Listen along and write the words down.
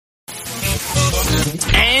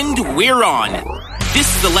And we're on. This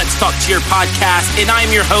is the Let's Talk Cheer podcast, and I'm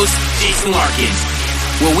your host, Jason Larkin,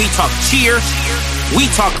 where we talk cheer, we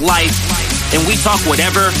talk life, and we talk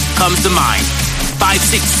whatever comes to mind. 5,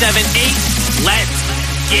 6, 7, 8, let's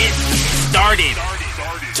get started.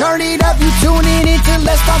 Turn it up, you tuning into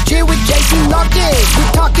Let's Talk Cheer with Jason Larkin.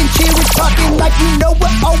 We're talking cheer, we're talking like we know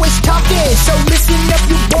we're always talking. So listen up,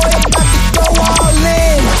 you boy, I'm about to go all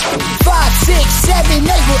in. 5, 6, 7,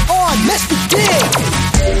 8, we're on, let's begin.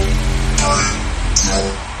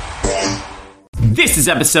 This is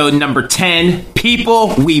episode number 10.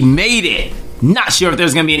 People, we made it. Not sure if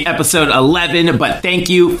there's going to be an episode 11, but thank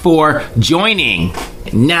you for joining.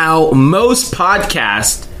 Now, most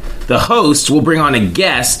podcasts, the host will bring on a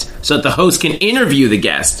guest so that the host can interview the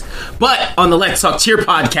guest. But on the Let's Talk Cheer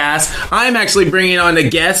podcast, I'm actually bringing on a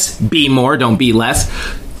guest, be more, don't be less,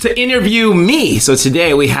 to interview me. So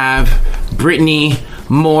today we have Brittany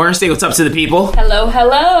Moore. Say what's up to the people. Hello,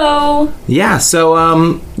 hello. Yeah,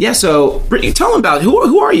 so Brittany, tell them about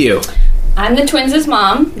who are you? I'm the twins'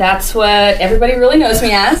 mom. That's what everybody really knows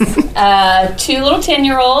me as. 2 little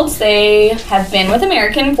 10-year-olds. They have been with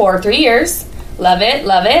American for 3 years. Love it,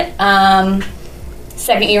 love it.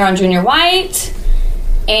 Second year on junior white.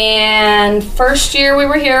 And first year we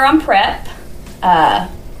were here on prep.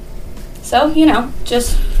 So,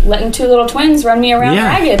 just letting 2 little twins run me around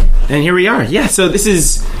ragged. And here we are. Yeah, so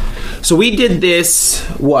we did this,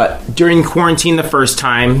 during quarantine the first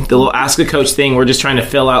time, the little Ask a Coach thing. We're just trying to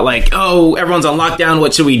fill out everyone's on lockdown,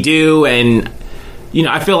 what should we do? And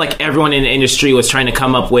I feel like everyone in the industry was trying to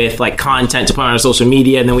come up with content to put on our social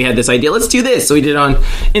media, and then we had this idea, let's do this. So we did it on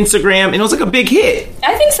Instagram, and it was a big hit.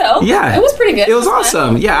 I think so. Yeah. It was pretty good. It was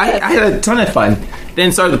awesome. Yeah, I had a ton of fun.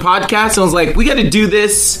 Then started the podcast, and I was like, we got to do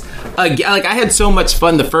this again. I had so much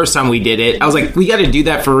fun the first time we did it. I was like, we got to do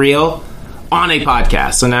that for real on a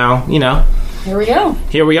podcast. So now, Here we go.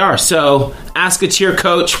 Here we are. So, Ask a Cheer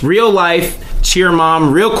Coach, real life, cheer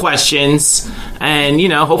mom, real questions, and,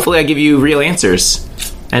 hopefully I give you real answers.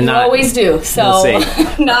 And you always do, so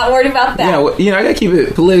we'll not worried about that. Yeah, I gotta keep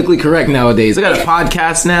it politically correct nowadays. I got a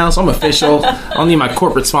podcast now, so I'm official. I don't need my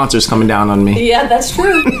corporate sponsors coming down on me. Yeah, that's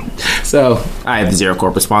true. So, I have 0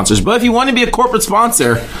 corporate sponsors, but if you want to be a corporate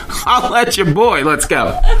sponsor, I'll let your boy. Let's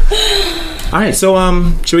go. All right, so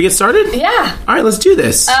should we get started? Yeah. All right, let's do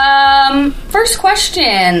this. First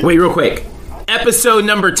question. Wait, real quick. Episode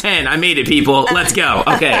number 10. I made it, people. Let's go.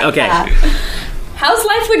 Okay. How's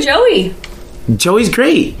life with Joey? Joey's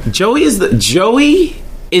great. Joey is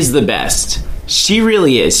the best. She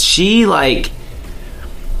really is. She's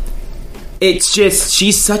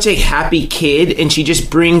such a happy kid, and she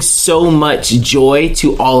just brings so much joy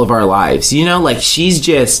to all of our lives. She's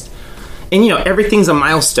just, and everything's a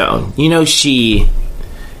milestone. She's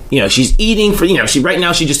eating for, right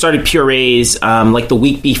now she just started purees, the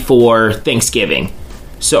week before Thanksgiving.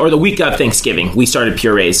 So, or the week of Thanksgiving, we started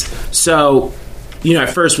purees. So,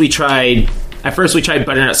 at first we tried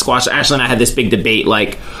butternut squash. Ashley and I had this big debate,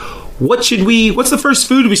 what's the first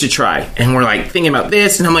food we should try? And we're thinking about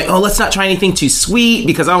this, and I'm like, let's not try anything too sweet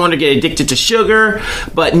because I don't want to get addicted to sugar,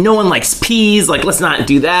 but no one likes peas, let's not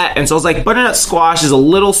do that. And so I was like, butternut squash is a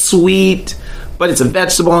little sweet, but it's a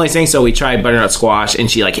vegetable and everything. So we tried butternut squash,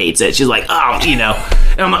 and she hates it. She's like, and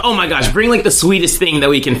I'm like, oh my gosh, bring the sweetest thing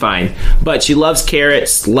that we can find. But she loves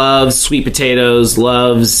carrots, loves sweet potatoes,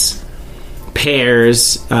 loves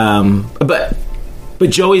pears, but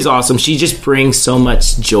Joey's awesome. She just brings so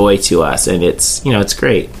much joy to us, and it's it's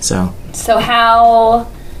great. So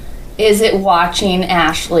how is it watching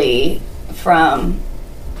Ashley from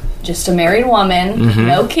just a married woman,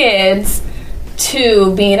 no kids,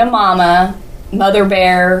 to being a mother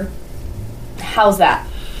bear? How's that?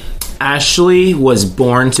 Ashley was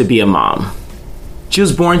born to be a mom. She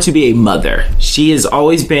was born to be a mother. She has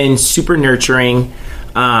always been super nurturing.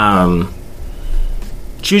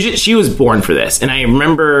 She was born for this, and I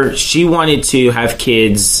remember she wanted to have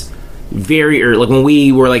kids very early. When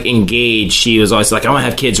we were engaged, she was always like, I want to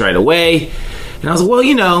have kids right away. And I was like,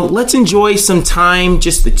 well, let's enjoy some time,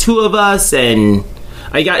 just the 2 of us. And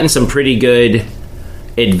I gotten some pretty good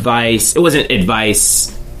advice. It wasn't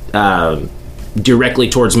advice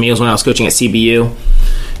directly towards me. It was when I was coaching at CBU.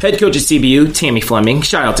 Head coach at CBU, Tammy Fleming.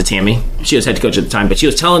 Shout out to Tammy. She was head coach at the time, but she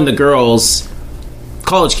was telling the girls,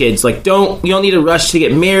 college kids, you don't need to rush to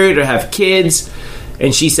get married or have kids.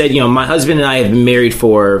 And she said, my husband and I have been married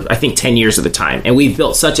for, I think, 10 years at the time. And we've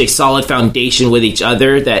built such a solid foundation with each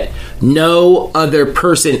other that no other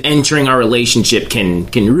person entering our relationship can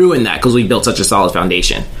ruin that, because we built such a solid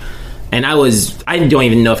foundation. And I don't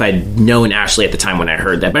even know if I'd known Ashley at the time when I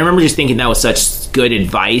heard that. But I remember just thinking that was such good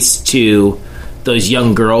advice to those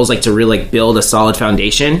young girls, like to really like build a solid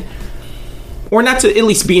foundation, or not to at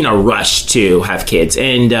least be in a rush to have kids.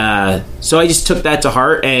 And so I just took that to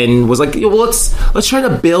heart and was like, well, let's try to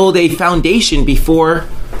build a foundation before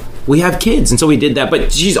we have kids. And so we did that.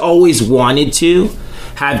 But she's always wanted to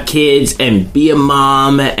have kids and be a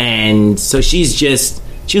mom, and so she was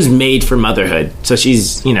made for motherhood. So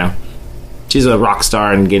she's a rock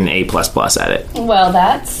star and getting an A++ at it. Well,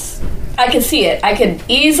 I could see it. I could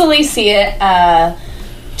easily see it.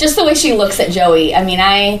 Just the way she looks at Joey. I mean,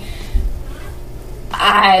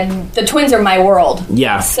 the twins are my world.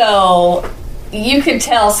 Yeah. So you could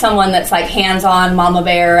tell someone that's like hands-on mama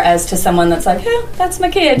bear as to someone that's like, that's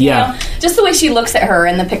my kid. Yeah. You know? Just the way she looks at her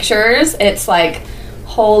in the pictures, it's like,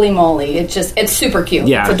 holy moly. It's super cute.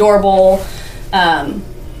 Yeah. It's adorable.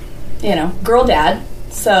 Girl dad.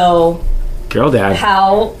 So Girl dad.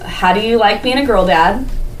 how do you like being a girl dad?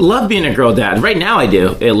 Love being a girl dad. Right now I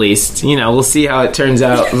do, at least. We'll see how it turns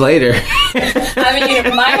out later. I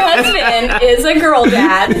mean, my husband is a girl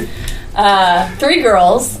dad. 3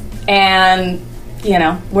 girls. And,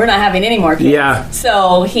 we're not having any more kids. Yeah.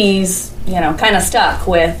 So he's, kind of stuck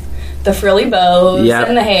with the frilly bows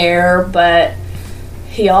and the hair, but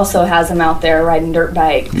he also has them out there riding dirt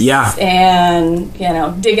bikes. Yeah. And,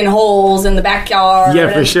 digging holes in the backyard.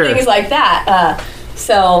 Yeah, for and sure. Things like that.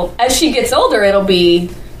 So as she gets older, it'll be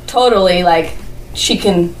totally like she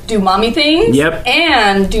can do mommy things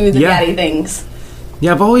and do the daddy things.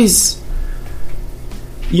 Yeah, I've always...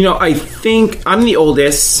 I think I'm the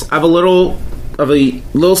oldest. I have a little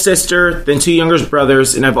sister, then 2 younger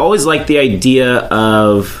brothers, and I've always liked the idea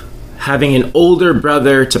of having an older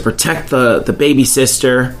brother to protect the baby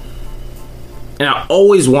sister. And I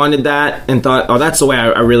always wanted that and thought, oh, that's the way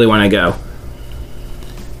I really want to go.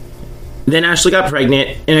 Then Ashley got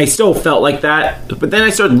pregnant, and I still felt like that. But then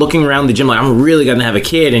I started looking around the gym like, I'm really going to have a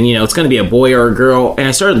kid, and, it's going to be a boy or a girl. And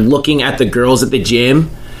I started looking at the girls at the gym,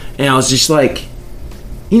 and I was just like...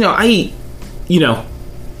 I'm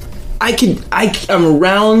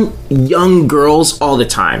around young girls all the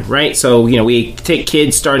time, right? So, we take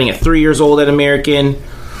kids starting at 3 years old at American.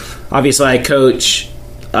 Obviously, I coach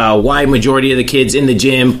a wide majority of the kids in the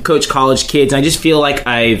gym, coach college kids. And I just feel like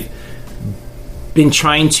I've been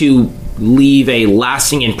trying to leave a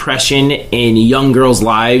lasting impression in young girls'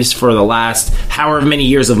 lives for the last however many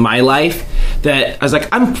years of my life that I was like,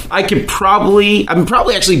 I'm probably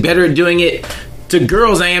actually better at doing it to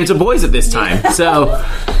girls than I am to boys at this time. So,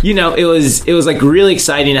 it was like really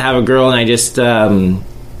exciting to have a girl, and I just I'm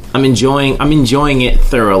enjoying it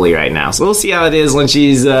thoroughly right now. So we'll see how it is when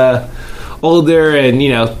she's older,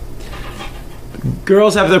 and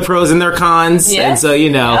girls have their pros and their cons, and so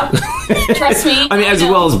Trust me. I mean, as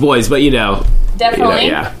well as boys, but definitely.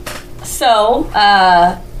 Yeah. So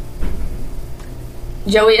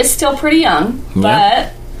Joey is still pretty young,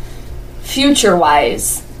 but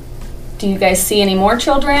future-wise, do you guys see any more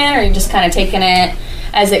children, or are you just kind of taking it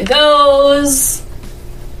as it goes?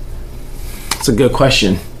 That's a good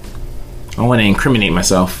question. I want to incriminate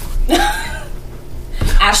myself.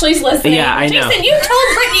 Ashley's listening. Yeah, I know. Jason, you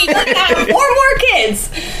told Brittany you're going to have 4 more kids.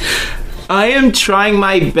 I am trying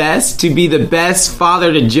my best to be the best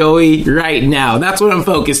father to Joey right now. That's what I'm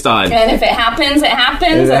focused on. And if it happens, it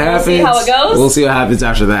happens. We'll see how it goes. We'll see what happens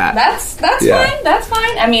after that. That's fine. That's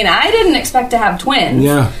fine. I mean, I didn't expect to have twins.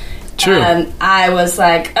 Yeah. True. And I was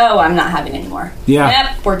like, oh, I'm not having any more.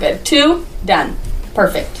 Yeah. Yep, we're good. 2, done.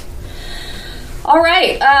 Perfect. All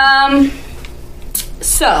right.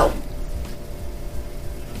 So,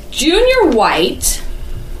 Junior White,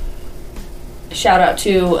 shout out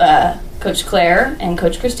to Coach Claire and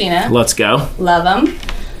Coach Christina. Let's go. Love them.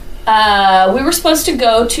 We were supposed to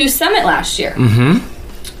go to Summit last year.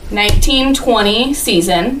 1920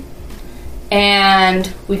 season.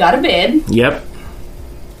 And we got a bid. Yep.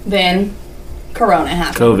 Then Corona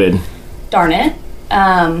happened. COVID. Darn it.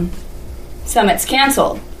 Summit's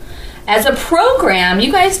canceled. As a program,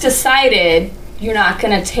 you guys decided you're not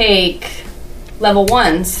going to take level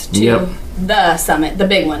 1s to the Summit, the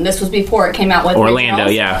big one. This was before it came out with Orlando,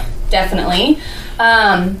 regionals. yeah. Definitely.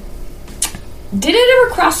 Did it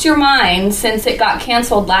ever cross your mind, since it got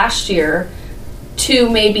canceled last year, to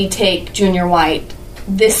maybe take Junior White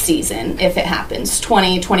this season, if it happens,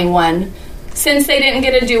 2021, since they didn't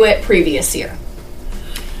get to do it previous year?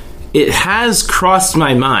 It has crossed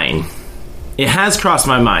my mind. It has crossed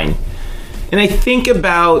my mind. And I think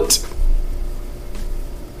about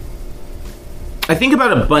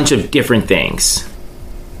a bunch of different things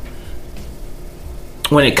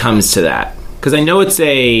when it comes to that. Because I know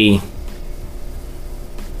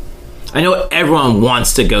everyone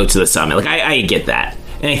wants to go to the Summit. Like, I get that.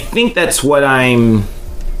 And I think that's what I'm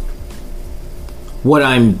what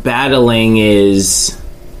I'm battling is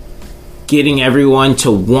getting everyone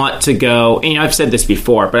to want to go. And I've said this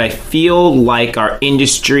before, but I feel like our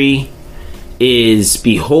industry is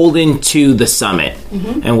beholden to the summit.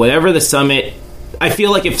 And whatever the summit, I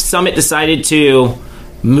feel like if Summit decided to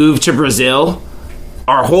move to Brazil,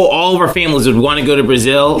 all of our families would want to go to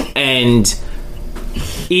Brazil, and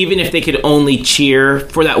even if they could only cheer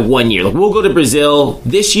for that 1 year. Like, we'll go to Brazil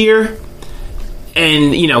this year,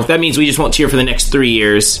 and, that means we just won't cheer for the next 3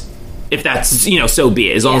 years. If that's, so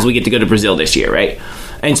be it, as long as we get to go to Brazil this year, right?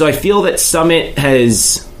 And so I feel that Summit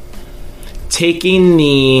has taken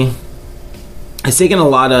a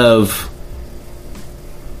lot of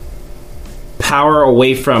power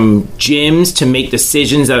away from gyms to make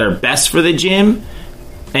decisions that are best for the gym,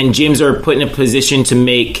 and gyms are put in a position to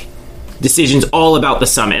make decisions all about the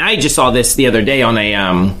summit. I just saw this the other day on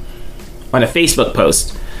a Facebook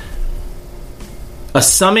post. A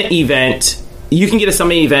summit event, you can get a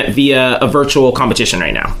summit event via a virtual competition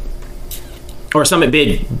right now, or a summit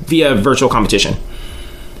bid via virtual competition.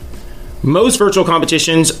 Most virtual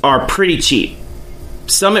competitions are pretty cheap.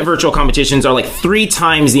 Summit virtual competitions are like 3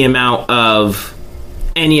 times the amount of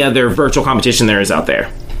any other virtual competition there is out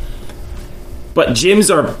there. But gyms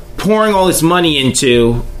are pouring all this money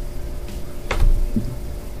into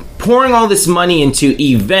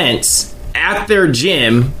events at their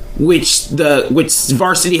gym, which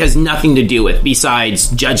varsity has nothing to do with besides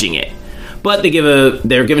judging it. But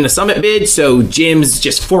they're given a summit bid, so gyms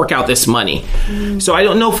just fork out this money. So I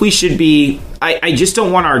don't know if we should be. I just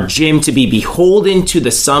don't want our gym to be beholden to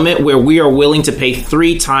the summit, where we are willing to pay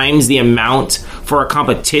 3 times the amount for a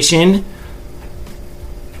competition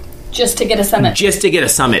just to get a summit. Just to get a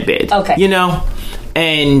summit bid. Okay.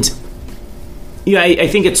 And I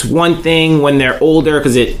think it's one thing when they're older,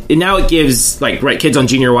 because it gives kids on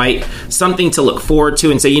junior white something to look forward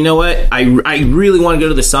to and say, you know what, I really want to go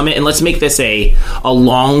to the summit, and let's make this a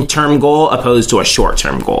long-term goal opposed to a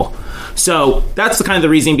short-term goal. So that's the kind of the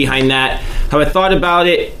reasoning behind that. Have I thought about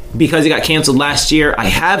it because it got canceled last year? I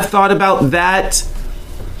have thought about that.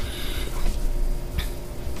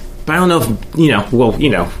 But I don't know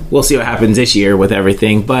if, we'll see what happens this year with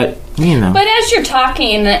everything. But, But as you're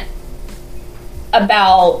talking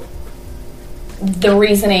about the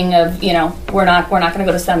reasoning of, we're not going to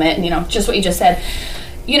go to Summit, and, just what you just said,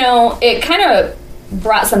 it kind of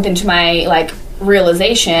brought something to my,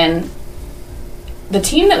 realization. The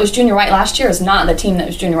team that was junior white last year is not the team that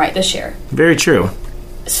was junior white this year. Very true.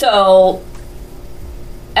 So,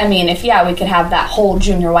 if, we could have that whole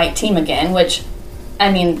junior white team again, which,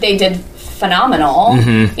 they did phenomenal,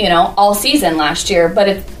 all season last year,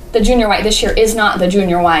 but the junior white this year is not the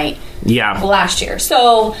junior white last year.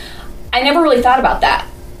 So, I never really thought about that.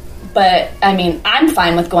 But, I'm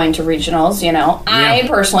fine with going to regionals, I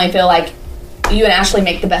personally feel like you and Ashley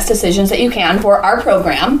make the best decisions that you can for our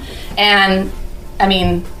program, and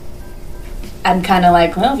I'm kind of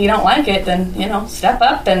like, well, if you don't like it, then, step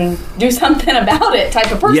up and do something about it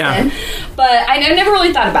type of person. Yeah. But I never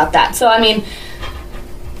really thought about that. So,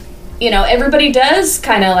 everybody does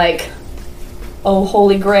kind of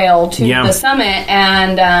holy grail to the summit.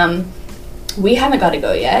 And we haven't got to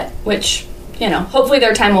go yet, which, hopefully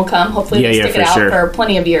their time will come. Hopefully they stick it out for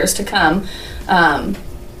plenty of years to come.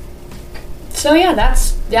 So,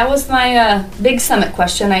 that was my big summit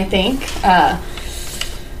question, I think.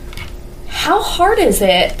 How hard is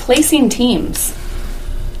it placing teams?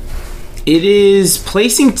 It is.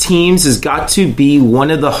 Placing teams has got to be one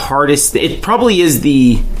of the hardest. It probably is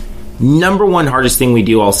the number one hardest thing we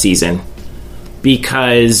do all season,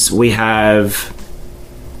 because we have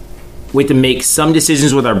to make some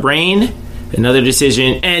decisions with our brain, another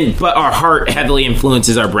decision, but our heart heavily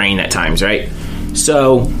influences our brain at times, right?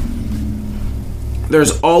 So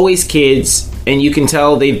there's always kids, and you can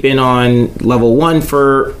tell they've been on level 1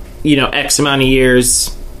 for X amount of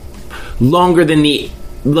years, longer than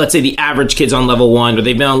let's say the average kid's on level 1, or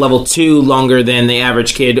they've been on level 2 longer than the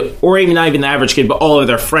average kid, or even not even the average kid, but all of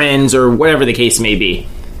their friends, or whatever the case may be.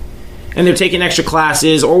 And they're taking extra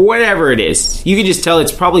classes, or whatever it is. You can just tell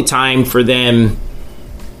it's probably time for them.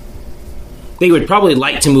 They would probably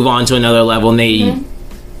like to move on to another level, and they,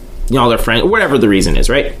 all their friends, whatever the reason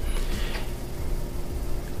is, right?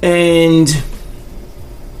 And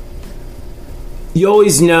you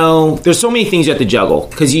always know there's so many things you have to juggle,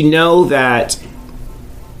 because you know that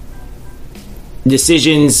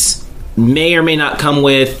decisions may or may not come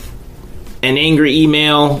with an angry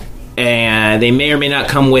email, and they may or may not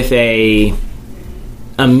come with a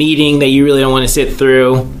meeting that you really don't want to sit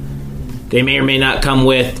through. They may or may not come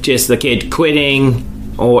with just the kid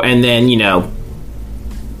quitting, and then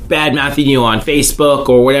bad mouthing you on Facebook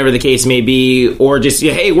or whatever the case may be, or just,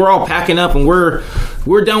 hey, we're all packing up and we're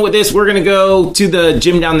done with this. We're going to go to the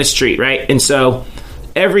gym down the street, right? And so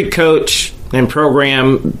every coach and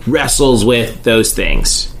program wrestles with those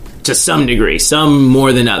things to some degree, some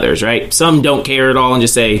more than others, right? Some don't care at all and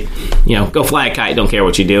just say, go fly a kite, don't care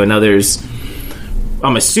what you do. And others,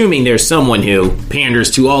 I'm assuming there's someone who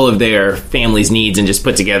panders to all of their family's needs and just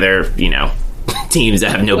put together, teams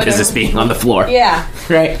that have no business being on the floor. Yeah.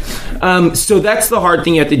 Right? So that's the hard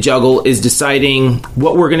thing you have to juggle, is deciding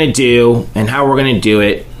what we're going to do and how we're going to do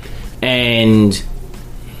it. And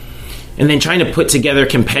then trying to put together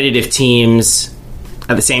competitive teams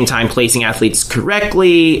at the same time, placing athletes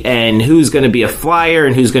correctly, and who's going to be a flyer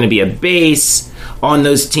and who's going to be a base on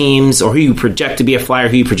those teams, or who you project to be a flyer,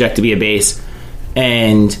 who you project to be a base.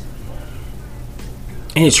 And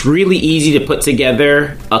it's really easy to put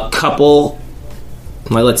together a couple.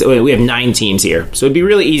 Well, let's say we have 9 teams here, so it'd be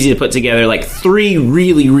really easy to put together like 3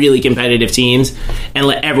 really, really competitive teams and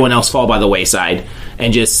let everyone else fall by the wayside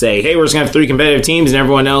and just say, hey, we're just going to have 3 competitive teams and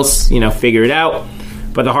everyone else, figure it out.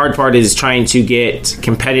 But the hard part is trying to get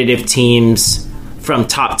competitive teams from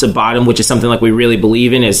top to bottom, which is something like we really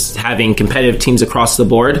believe in, is having competitive teams across the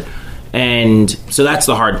board. And so that's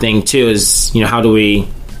the hard thing too, is, how do we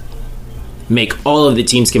make all of the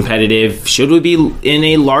teams competitive? Should we be in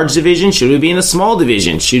a large division? Should we be in a small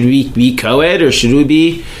division? Should we be co-ed, or should we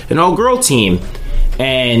be an all-girl team?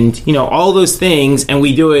 And, all those things, and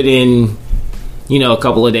we do it in, a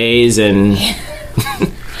couple of days. And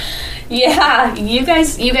yeah, you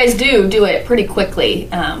guys do it pretty quickly.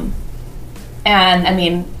 And I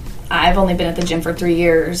mean, I've only been at the gym for 3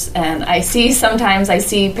 years, and sometimes I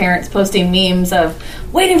see parents posting memes of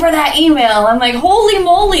waiting for that email. I'm like, holy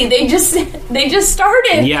moly, they just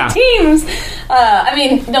started the teams. I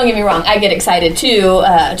mean, don't get me wrong, I get excited too,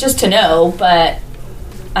 just to know, but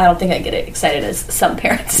I don't think I get excited as some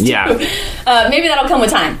parents do. Yeah. Maybe that'll come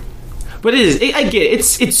with time. But I get it.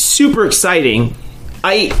 It's super exciting.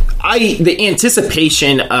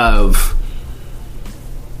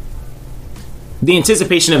 The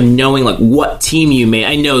anticipation of knowing like what team you made,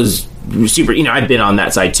 I know is super. I've been on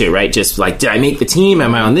that side too, right? Just like, did I make the team?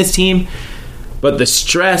 Am I on this team? But the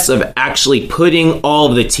stress of actually putting all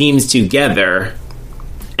of the teams together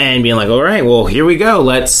and being like, all right, well, here we go.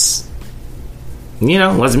 Let's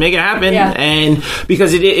make it happen. Yeah. And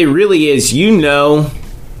because it really is,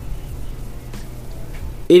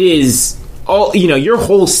 it is all, your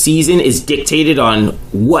whole season is dictated on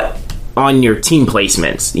your team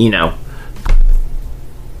placements,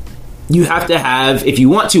 You have to have, if you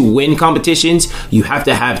want to win competitions, you have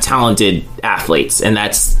to have talented athletes. And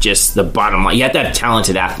that's just the bottom line. You have to have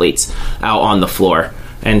talented athletes out on the floor.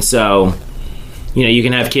 And so, you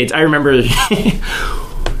can have kids. I remember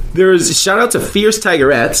there was a shout out to Fierce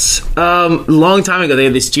Tigerettes. A long time ago, they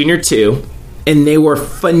had this junior 2, and they were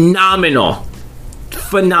phenomenal.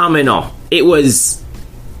 It was,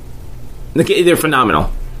 they're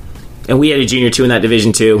phenomenal. And we had a junior 2 in that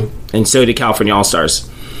division too, and so did California All-Stars.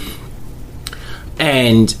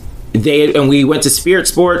 And we went to Spirit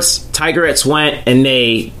Sports. Tigerettes went, and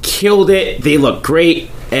they killed it. They looked great.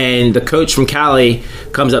 And the coach from Cali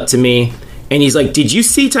comes up to me, and he's like, "Did you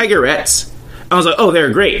see Tigerettes?" I was like, "Oh,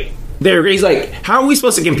 they're great. They're great." He's like, "How are we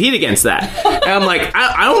supposed to compete against that?" And I'm like,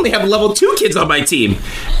 I only have level 2 kids on my team.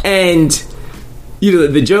 And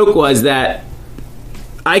the joke was that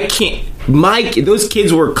those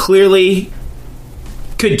kids were clearly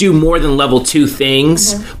could do more than level 2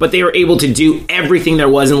 things, but they were able to do everything there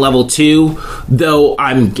was in level 2, though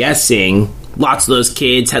I'm guessing lots of those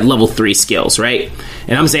kids had level 3 skills, right?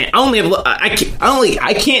 And I'm saying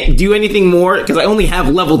I can't do anything more because I only have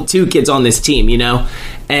level 2 kids on this team,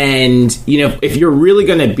 And if you're really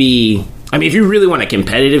going to be, if you really want a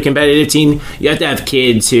competitive team, you have to have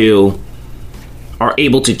kids who are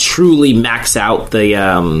able to truly max out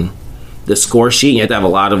the score sheet. You have to have a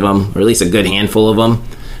lot of them, or at least a good handful of them.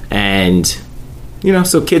 And,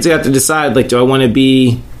 so kids have to decide, like, do I want to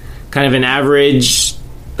be kind of an average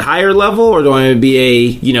higher level, or do I want to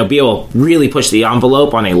be be able to really push the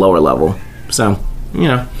envelope on a lower level? So,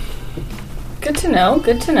 Good to know.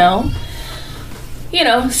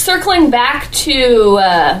 Circling back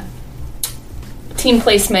to team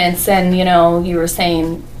placements, and, you were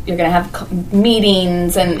saying you're going to have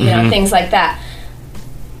meetings and, things like that.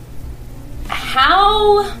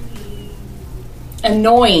 How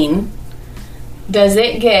annoying does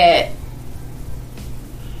it get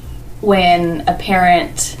when a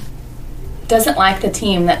parent doesn't like the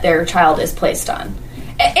team that their child is placed on?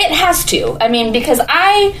 It has to. Because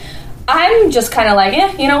I'm just kind of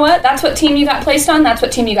like, you know what? That's what team you got placed on. That's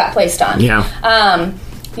what team you got placed on. Yeah.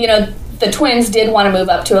 the twins did want to move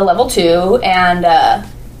up to a level 2, and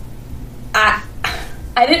I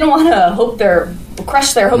didn't want to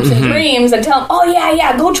crush their hopes and dreams and tell them, oh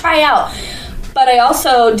yeah, go try out. But I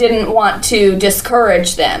also didn't want to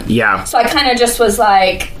discourage them. Yeah. So I kind of just was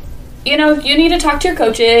like, you need to talk to your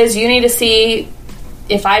coaches. You need to see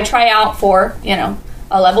if I try out for,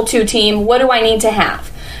 a level 2 team, what do I need to have?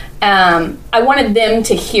 I wanted them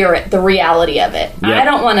to hear it, the reality of it. Yep. I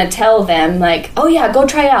don't want to tell them, like, oh yeah, go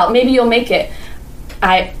try out. Maybe you'll make it.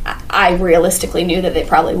 I realistically knew that they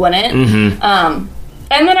probably wouldn't.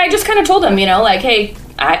 And then I just kind of told them, like, hey,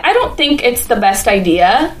 I don't think it's the best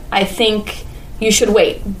idea. I think you should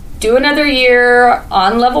wait. Do another year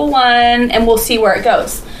on level 1, and we'll see where it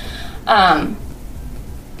goes.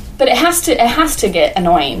 But it has to get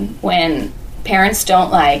annoying when parents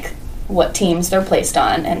don't like what teams they're placed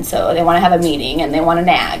on, and so they want to have a meeting and they want to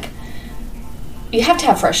nag. You have to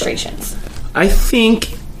have frustrations. I think,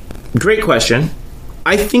 great question.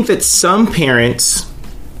 I think that some parents,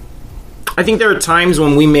 I think there are times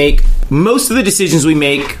when most of the decisions we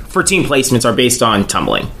make for team placements are based on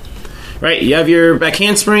tumbling. Right? You have your back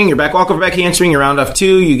handspring, your back walkover, back handspring, your round off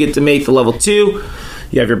 2, you get to make the level 2.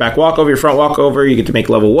 You have your back walkover, your front walkover, you get to make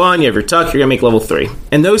level 1, you have your tuck, you're going to make level 3.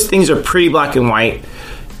 And those things are pretty black and white.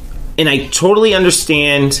 And I totally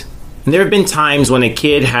understand. And there have been times when a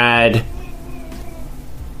kid had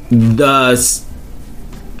the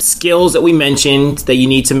skills that we mentioned that you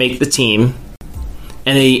need to make the team,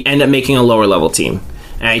 and they end up making a lower level team.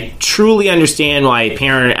 And I truly understand why a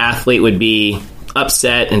parent or athlete would be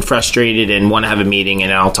upset and frustrated and want to have a meeting,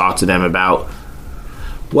 and I'll talk to them about,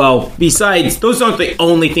 well, besides, those aren't the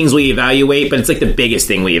only things we evaluate, but it's like the biggest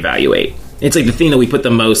thing we evaluate. It's like the thing that we put the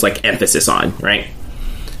most emphasis on, right?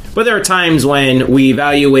 But there are times when we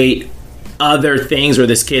evaluate other things where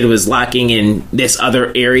this kid was lacking in this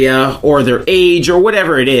other area, or their age, or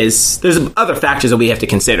whatever it is. There's other factors that we have to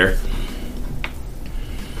consider.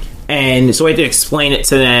 And so I had to explain it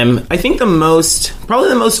to them. I think probably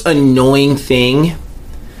the most annoying thing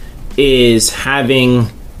is having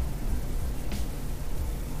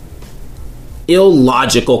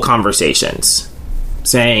illogical conversations.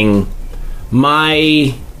 Saying,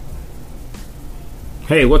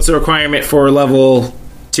 hey, what's the requirement for level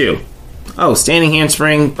 2? Oh, standing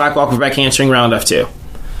handspring, back walkover, back handspring, round off 2.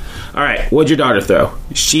 All right, what'd your daughter throw?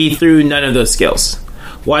 She threw none of those skills.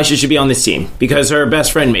 Why should she be on this team? Because her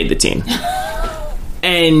best friend made the team.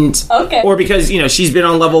 Or because, she's been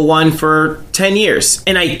on level 1 for 10 years.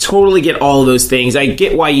 And I totally get all of those things. I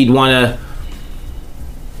get why you'd want to...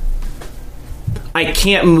 I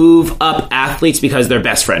can't move up athletes because their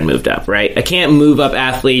best friend moved up, right? I can't move up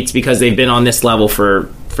athletes because they've been on this level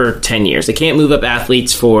for 10 years. I can't move up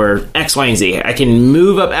athletes for X, Y, and Z. I can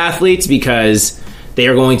move up athletes because they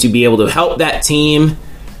are going to be able to help that team,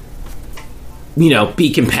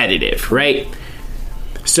 be competitive, right?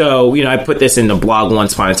 So, I put this in the blog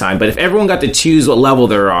once upon a time, but if everyone got to choose what level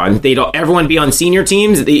they're on, everyone be on senior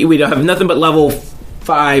teams. We'd have nothing but level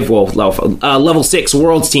 6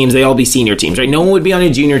 world's teams. They all be senior teams, right? No one would be on a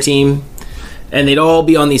junior team, and they'd all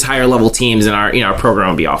be on these higher level teams, and our program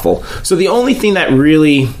would be awful. So the only thing that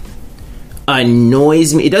really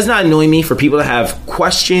annoys me, it does not annoy me for people to have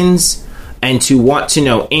questions and to want to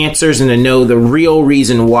know answers and to know the real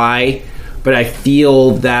reason why. But I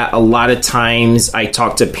feel that a lot of times I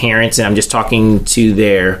talk to parents and I'm just talking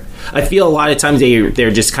to I feel a lot of times they're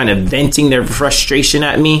just kind of venting their frustration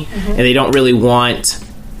at me, and they don't really want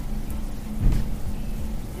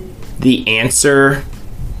the answer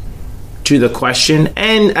to the question.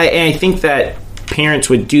 And I think that parents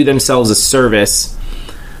would do themselves a service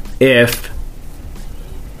if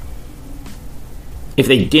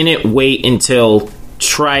they didn't wait until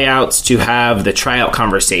tryouts to have the tryout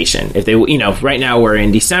conversation. If they, right now we're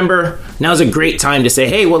in December, now's a great time to say,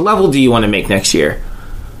 hey, what level do you want to make next year?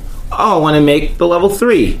 Oh, I want to make the level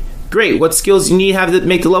 3. Great. What skills do you need to have to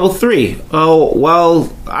make the level 3? Oh,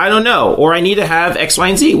 well, I don't know. Or I need to have X, Y,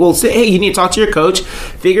 and Z. Well, say, hey, you need to talk to your coach,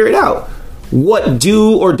 figure it out. What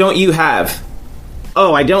do or don't you have?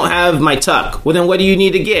 Oh, I don't have my tuck. Well, then what do you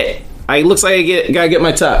need to get? It looks like I gotta get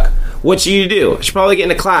my tuck. What should you do? I should probably get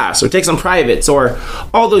in a class or take some privates or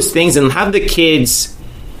all those things, and have the kids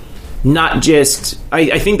not just...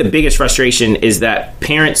 I think the biggest frustration is that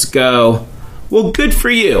parents go, well, good for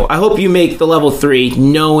you. I hope you make the level 3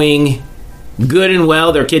 knowing good and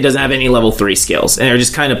well their kid doesn't have any level 3 skills. And they're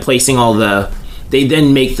just kind of placing they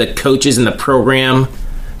then make the coaches in the program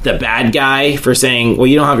the bad guy for saying, well,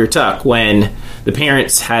 you don't have your tuck, when the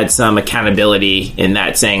parents had some accountability in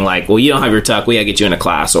that, saying like, well, you don't have your tuck, we gotta get you in a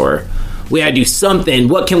class, or we gotta do something.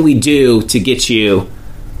 What can we do to get you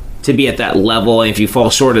to be at that level. And if you fall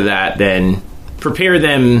short of that, then prepare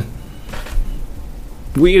them.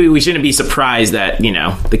 We shouldn't be surprised that,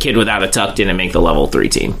 the kid without a tuck didn't make the level 3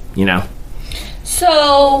 team,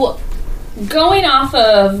 So, going off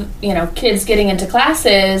of, kids getting into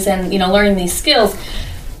classes and, learning these skills,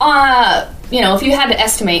 if you had to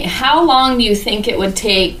estimate, how long do you think it would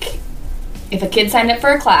take if a kid signed up for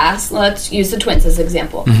a class? Let's use the twins as an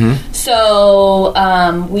example. Mm-hmm. So,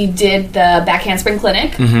 we did the back handspring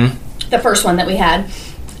clinic, the first one that we had.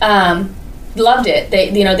 Loved it.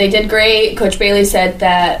 They did great. Coach Bailey said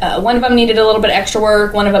that one of them needed a little bit of extra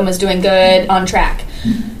work. One of them was doing good, on track.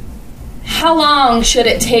 How long should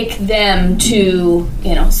it take them to,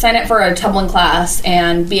 sign up for a tumbling class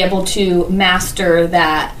and be able to master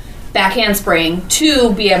that back handspring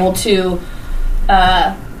to be able to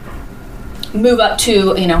move up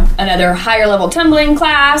to, another higher level tumbling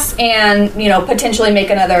class and, potentially make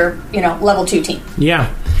another, level 2 team?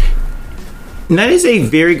 Yeah. And that is a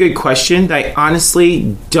very good question that I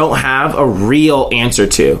honestly don't have a real answer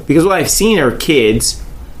to. Because what I've seen are kids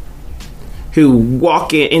who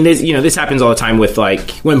walk in, and this happens all the time with,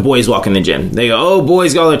 when boys walk in the gym. They go, oh,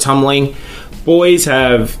 boys got all their tumbling. Boys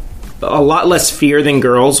have a lot less fear than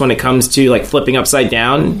girls when it comes to, flipping upside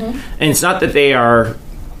down. Mm-hmm. And it's not that they are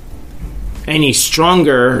any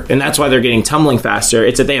stronger, and that's why they're getting tumbling faster.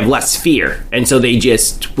 It's that they have less fear. And so they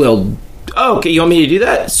just will... Oh, okay, you want me to do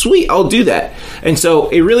that? Sweet, I'll do that. And so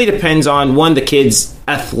it really depends on, one, the kid's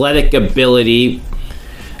athletic ability.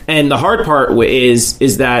 And the hard part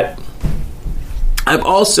is that I've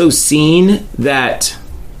also seen that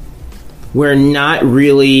we're not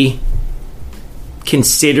really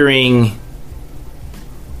considering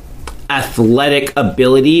athletic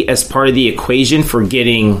ability as part of the equation for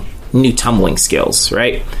getting new tumbling skills,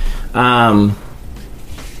 right?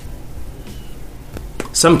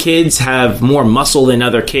 Some kids have more muscle than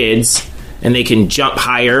other kids, and they can jump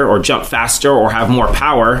higher or jump faster or have more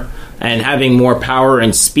power. And having more power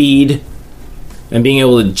and speed and being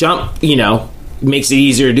able to jump, makes it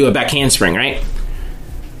easier to do a back handspring, right?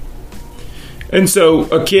 And so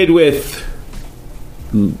a kid with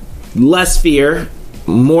less fear,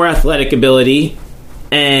 more athletic ability,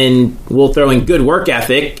 and we'll throw in good work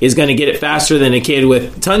ethic is going to get it faster than a kid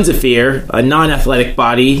with tons of fear, a non-athletic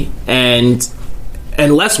body, and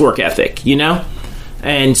less work ethic,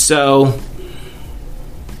 And so,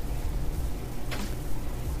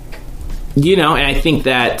 and I think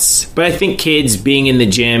but I think kids being in the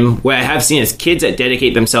gym, what I have seen is kids that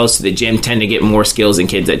dedicate themselves to the gym tend to get more skills than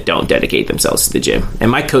kids that don't dedicate themselves to the gym. And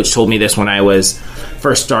my coach told me this when I was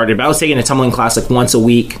first started, but I was taking a tumbling class once a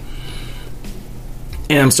week,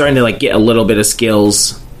 and I'm starting to get a little bit of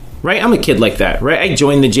skills, right? I'm a kid like that, right? I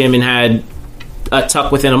joined the gym and had a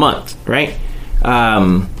tuck within a month, right?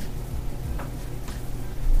 And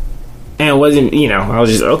it wasn't, I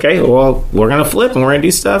was just, okay, well, we're going to flip and we're going to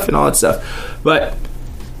do stuff and all that stuff. But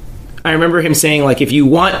I remember him saying, if you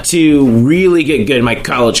want to really get good, my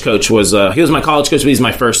college coach he was my college coach, but he's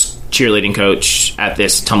my first cheerleading coach at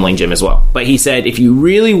this tumbling gym as well. But he said, if you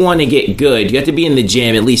really want to get good, you have to be in the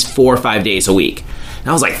gym at least 4 or 5 days a week. And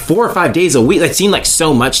I was like, 4 or 5 days a week? That seemed like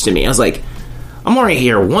so much to me. I was like, I'm already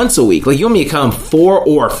here once a week. You want me to come 4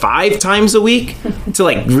 or 5 times a week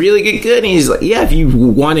to really get good? And he's like, yeah, if you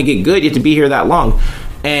want to get good, you have to be here that long.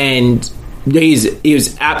 And he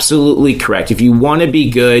was absolutely correct. If you want to be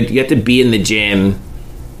good, you have to be in the gym,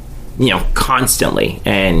 constantly.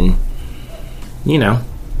 And,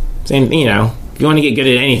 same, if you want to get good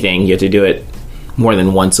at anything, you have to do it more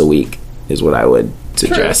than once a week is what I would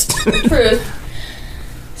suggest. Truth.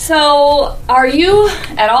 So, are you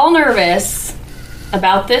at all nervous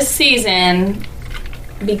about this season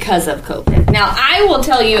because of COVID? Now, I will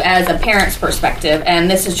tell you as a parent's perspective, and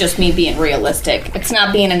this is just me being realistic. It's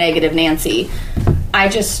not being a negative Nancy. I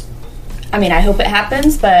hope it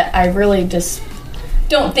happens, but I really just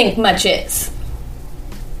don't think much is.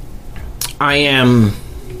 I am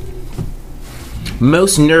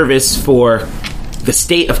most nervous for the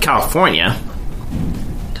state of California.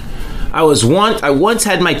 I once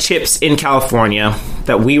had my chips in California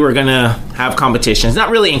that we were going to have competitions. Not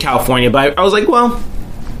really in California, but I was like, well,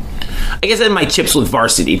 I guess I had my chips with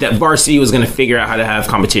varsity. That varsity was going to figure out how to have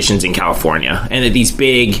competitions in California. And that these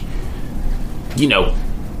big,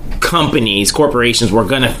 corporations were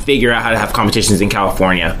going to figure out how to have competitions in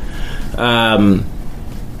California.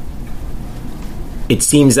 It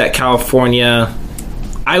seems that California...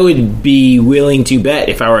 I would be willing to bet,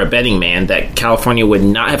 if I were a betting man, that California would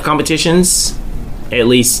not have competitions, at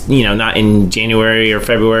least, not in January or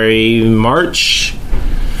February, March.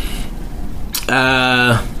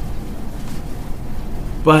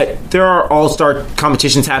 But there are all-star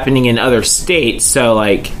competitions happening in other states, so,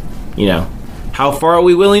 like, you know, how far are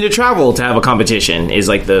we willing to travel to have a competition is,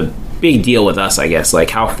 like, the big deal with us, I guess. Like,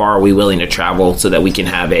 how far are we willing to travel so that we can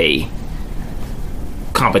have a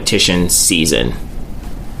competition season?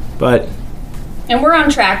 But... And we're on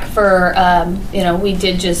track for, you know, you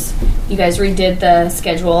guys redid the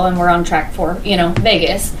schedule, and we're on track for, you know,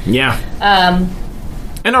 Vegas. Yeah.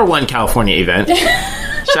 And our one California event.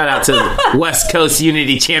 Shout out to West Coast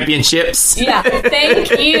Unity Championships. Yeah,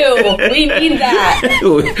 thank you. We need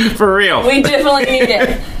that. For real. We definitely need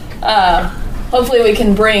it. Hopefully we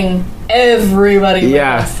can bring everybody with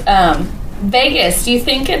us. Vegas, do you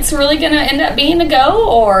think it's really going to end up being a go,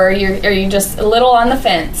 or are you just a little on the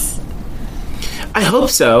fence? I hope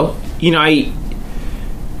so. You know,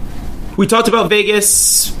 we talked about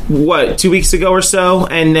Vegas, 2 weeks ago or so,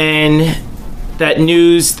 and then that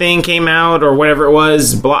news thing came out, or whatever it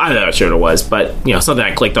was. I'm not sure what it was, but, you know, something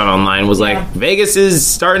I clicked on online was like, Vegas is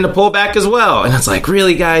starting to pull back as well. And it's like,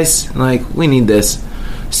 really, guys? Like, we need this.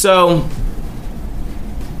 So...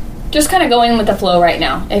 just kind of going with the flow right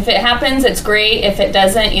now. If it happens, it's great. If it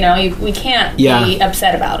doesn't, you know, we can't be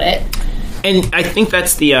upset about it. And I think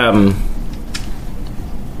that's the...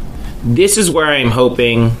 this is where I'm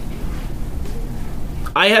hoping...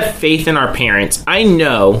 I have faith in our parents. I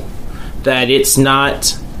know that it's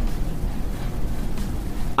not...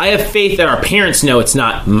 I have faith that our parents know it's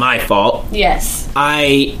not my fault. Yes.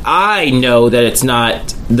 I know that it's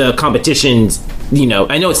not the competition's... You know,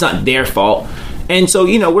 I know it's not their fault. And so,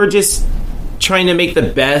 you know, we're just trying to make the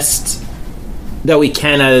best that we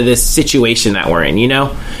can out of this situation that we're in, you know?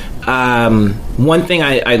 One thing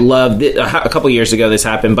I love, a couple years ago this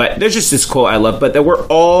happened, but there's just this quote I love, but that we're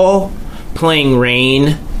all playing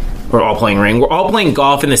rain. We're all playing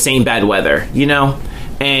golf in the same bad weather, you know?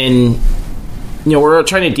 And, you know, we're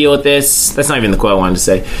trying to deal with this. That's not even the quote I wanted to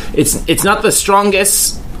say. It's not the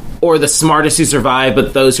strongest or the smartest who survive,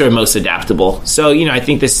 but those who are most adaptable. So, you know, I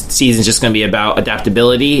think this season's just going to be about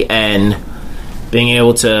adaptability and being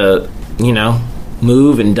able to, you know,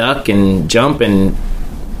 move and duck and jump and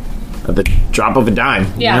at the drop of a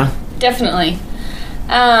dime. Yeah, you know? Definitely.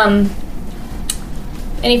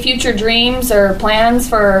 Any future dreams or plans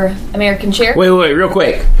for American Cheer? Wait, real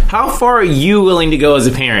quick. How far are you willing to go as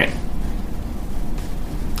a parent?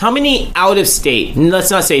 How many out of state, let's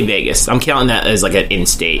not say Vegas, I'm counting that as like an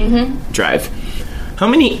in-state drive. How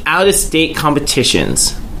many out of state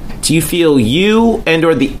competitions do you feel you and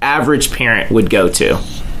or the average parent would go to?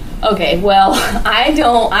 Okay, well,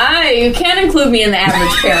 you can't include me in the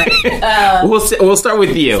average parent. We'll start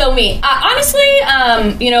with you. So me,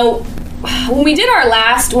 honestly, you know, when we did our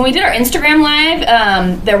Instagram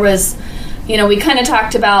live, there was, you know, we kind of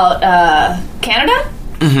talked about Canada.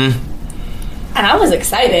 Mm-hmm. And I was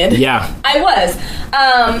excited. Yeah. I was.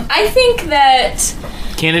 I think that...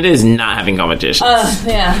 Canada is not having competitions.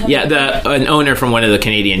 Yeah. Yeah, an owner from one of the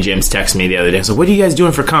Canadian gyms texted me the other day. I was like, what are you guys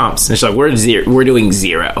doing for comps? And she's like, we're doing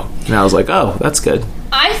 0. And I was like, oh, that's good.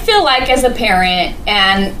 I feel like as a parent,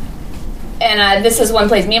 and this is one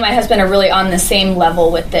place, me and my husband are really on the same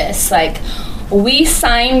level with this. Like, we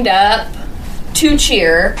signed up to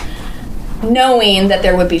cheer knowing that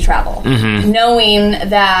there would be travel. Mm-hmm. Knowing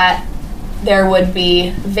that there would be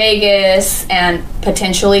Vegas and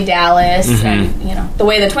potentially Dallas, and you know the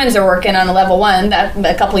way the Twins are working on a level 1, that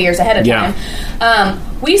a couple years ahead of time.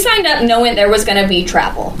 We signed up knowing there was going to be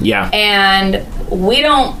travel. Yeah, and we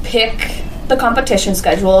don't pick the competition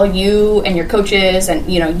schedule. You and your coaches,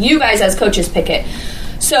 and you know you guys as coaches pick it.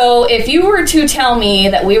 So if you were to tell me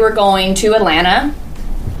that we were going to Atlanta,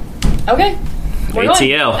 okay.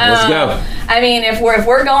 ATL, let's go. I mean, if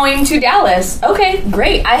we're going to Dallas, okay,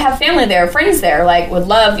 great. I have family there, friends there. Like, would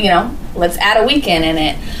love, you know, let's add a weekend in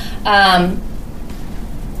it.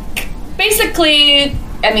 Basically,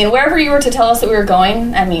 I mean, wherever you were to tell us that we were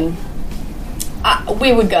going, I mean,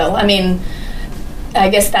 we would go. I mean, I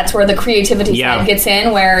guess that's where the creativity side gets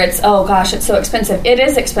in, where it's, oh gosh, it's so expensive. It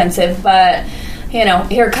is expensive, but you know,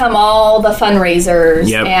 here come all the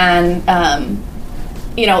fundraisers and.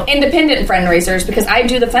 You know, independent fundraisers, because I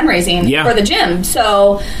do the fundraising for the gym.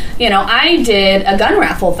 So, you know, I did a gun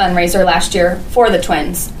raffle fundraiser last year for the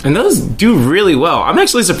Twins. And those do really well. I'm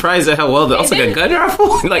actually surprised at how well that also like a gun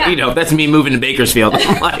raffle. Like, you know, that's me moving to Bakersfield.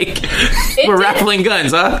 I'm like, we're raffling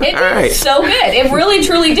guns, huh? It did so good. It really,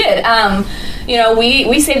 truly did. You know,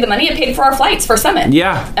 we saved the money. It paid for our flights for Summit.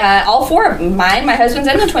 Yeah. All 4 of mine, my husband's,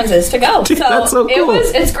 and the Twins' to go. Dude, so that's so cool.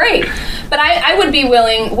 It's great. But I would be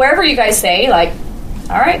willing, wherever you guys say, like,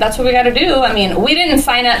 all right, that's what we got to do. I mean, we didn't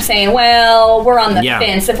sign up saying, well, we're on the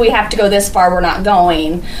fence. If we have to go this far, we're not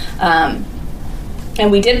going. And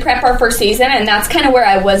we did prep our first season, and that's kind of where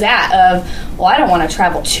I was at of, well, I don't want to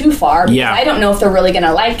travel too far because I don't know if they're really going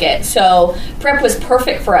to like it. So prep was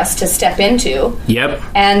perfect for us to step into. Yep.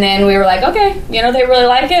 And then we were like, okay, they really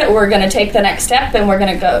like it. We're going to take the next step, and we're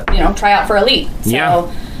going to go, try out for elite. So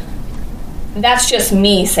that's just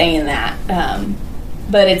me saying that.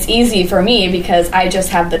 But it's easy for me because I just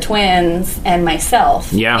have the twins and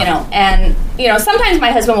myself. Yeah. And sometimes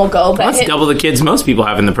my husband will go, but that's double the kids most people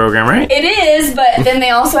have in the program, right? It is, but then they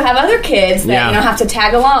also have other kids that have to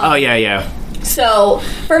tag along. Oh yeah. So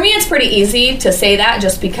for me, it's pretty easy to say that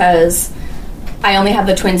just because I only have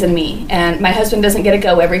the twins and me, and my husband doesn't get to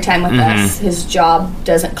go every time with us. His job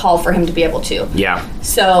doesn't call for him to be able to. Yeah.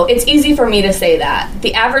 So it's easy for me to say that.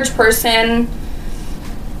 The average person,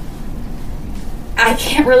 I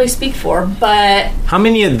can't really speak for, but... How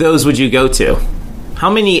many of those would you go to?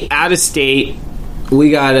 How many out of state?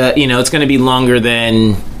 We gotta, it's going to be longer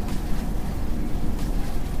than...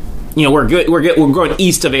 we're going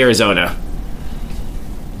east of Arizona.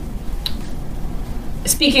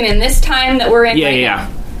 Speaking in this time that we're in now.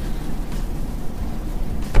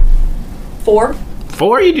 4.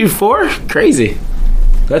 4? You do 4? Crazy.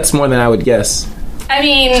 That's more than I would guess. I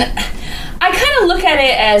mean, I kind of look at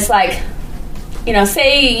it as like...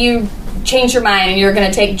 say you change your mind and you're going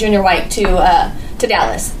to take Junior White to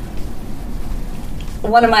Dallas.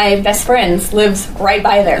 One of my best friends lives right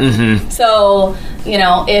by there. Mm-hmm. So,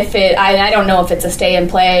 if it... I don't know if it's a stay and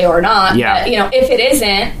play or not. Yeah. But, if it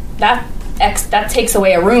isn't, that takes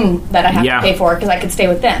away a room that I have to pay for because I could stay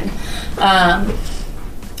with them.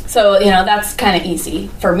 So, that's kind of easy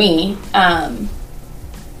for me. But...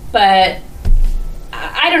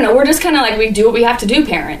 I don't know. We're just kind of like, we do what we have to do,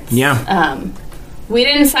 parents. Yeah. We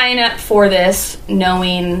didn't sign up for this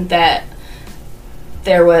knowing that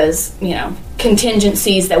there was,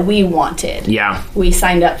 contingencies that we wanted. Yeah. We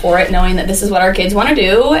signed up for it knowing that this is what our kids want to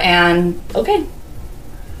do, and okay.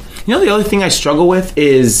 The other thing I struggle with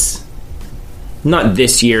is not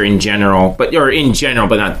this year in general, but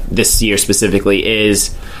not this year specifically,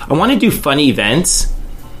 is I want to do fun events.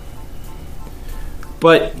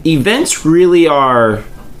 But events really are...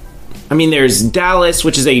 there's Dallas,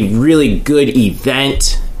 which is a really good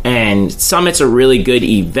event, and Summit's a really good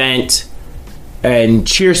event, and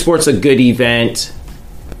Cheer Sport's a good event.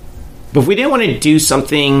 But if we didn't want to do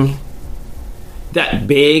something that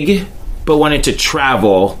big, but wanted to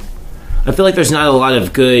travel, I feel like there's not a lot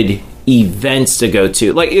of good events to go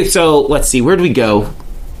to. So, let's see, where did we go?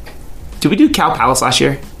 Did we do Cal Palace last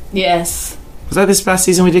year? Yes. Was that this past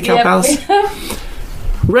season we did Cal Palace?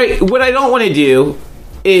 Right. What I don't want to do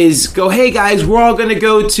is go, hey guys, we're all going to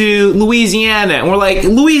go to Louisiana. And we're like,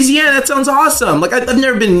 Louisiana, that sounds awesome. Like, I've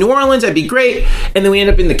never been to New Orleans. That'd be great. And then we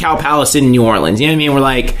end up in the Cal Palace in New Orleans. You know what I mean? We're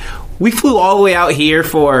like, we flew all the way out here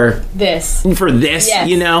for this,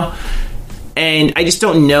 yes. And I just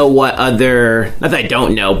don't know what other, not that I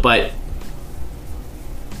don't know, but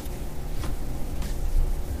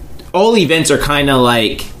all events are kind of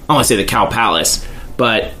like, I want to say the Cal Palace,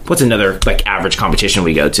 but what's another average competition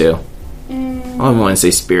we go to? I don't want to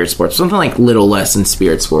say Spirit Sports. Something like little less than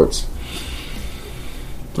Spirit Sports.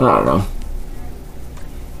 I don't know.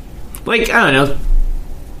 I don't know.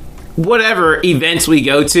 Whatever events we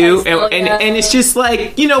go to, and it's just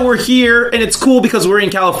we're here, and it's cool because we're in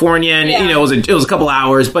California, and it was a couple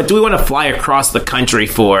hours. But do we want to fly across the country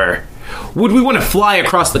for? Would we want to fly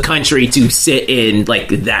across the country to sit in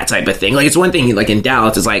that type of thing? It's one thing in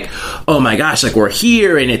Dallas, it's oh my gosh, we're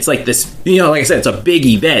here, and it's this, like I said, it's a big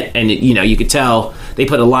event, and you could tell they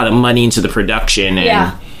put a lot of money into the production.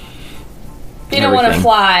 And you don't want to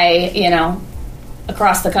fly,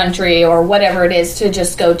 across the country or whatever it is to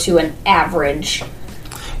just go to an average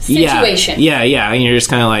situation. Yeah, and you're just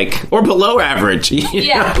kind of or below average.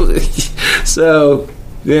 You know? So,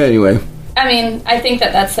 anyway. I think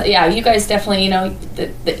that's, you guys definitely,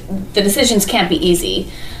 the decisions can't be easy.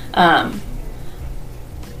 But,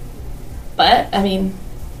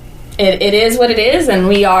 it is what it is, and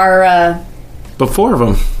we are... But 4 of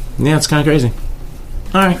them. Yeah, it's kind of crazy.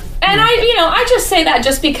 All right. And I just say that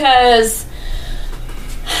just because...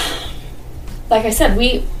 Like I said,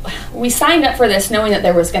 we signed up for this knowing that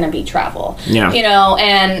there was going to be travel. Yeah.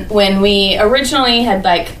 And when we originally had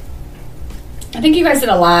I think you guys did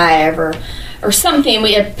a live or something,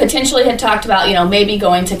 we had potentially had talked about, maybe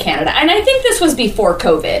going to Canada. And I think this was before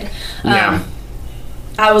COVID. Yeah.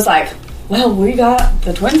 I was like, well,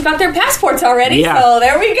 the twins got their passports already, so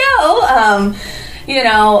there we go.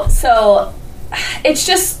 So it's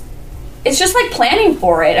just, it's just like planning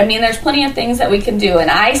for it. I mean, there's plenty of things that we can do,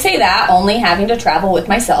 and I say that only having to travel with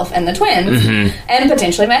myself and the twins, and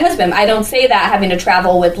potentially my husband. I don't say that having to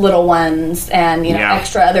travel with little ones and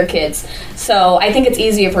extra other kids. So I think it's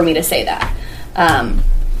easier for me to say that. On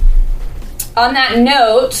that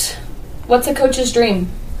note, what's a coach's dream?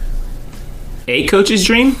 A coach's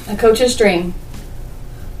dream? A coach's dream.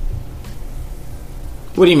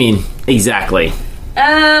 What do you mean exactly?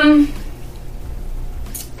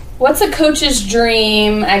 What's a coach's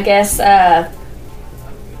dream, I guess,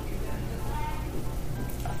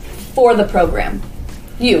 for the program?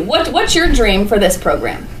 What's your dream for this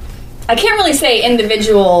program? I can't really say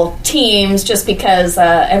individual teams just because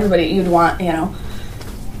everybody, you'd want, an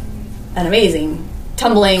amazing,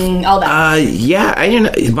 tumbling, all that. Yeah, I don't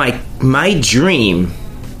know. My dream,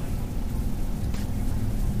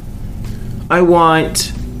 I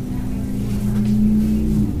want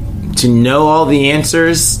to know all the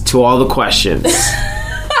answers to all the questions.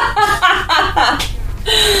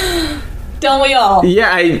 Don't we all?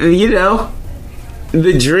 Yeah,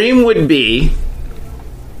 the dream would be...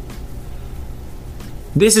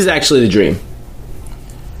 This is actually the dream.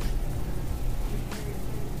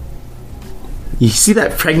 You see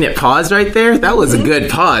that pregnant pause right there? That was a good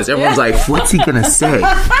pause. Everyone's like, what's he going to say?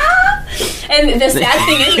 And the sad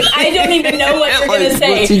thing is, I don't even know what you're going to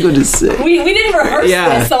say. What's he going to say? We didn't rehearse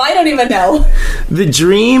this, so I don't even know. The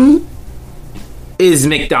dream is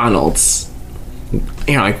McDonald's.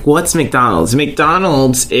 You're like, what's McDonald's?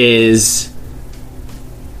 McDonald's is...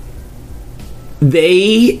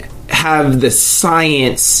 They have the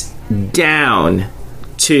science down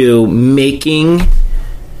to making...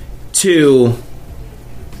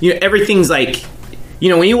 everything's like...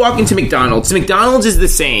 when you walk into McDonald's is the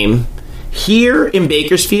same here in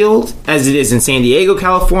Bakersfield as it is in San Diego,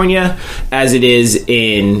 California, as it is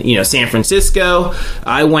in, San Francisco.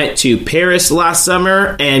 I went to Paris last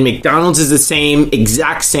summer, and McDonald's is the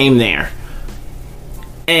exact same there.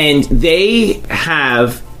 And they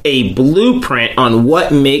have a blueprint on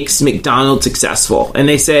what makes McDonald's successful. And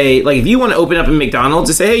they say, like, if you want to open up a McDonald's,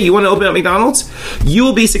 they say, hey, you want to open up McDonald's? You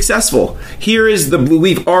will be successful. Here is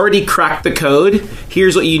we've already cracked the code.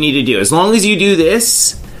 Here's what you need to do. As long as you do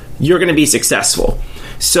this, you're going to be successful.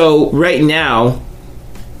 So right now,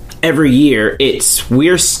 every year,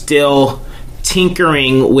 we're still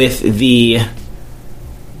tinkering with the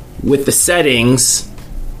settings.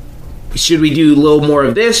 Should we do a little more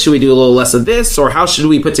of this? Should we do a little less of this? Or how should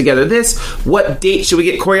we put together this? What date should we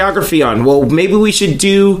get choreography on? Well, maybe we should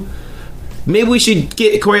get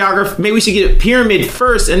choreography. Maybe we should get a pyramid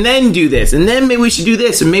first and then do this. And then maybe we should do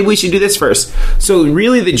this. And maybe we should do this first. So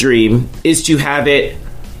really the dream is to have it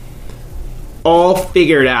all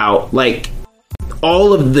figured out, like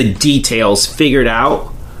all of the details figured out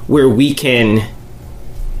where we can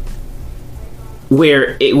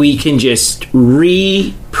just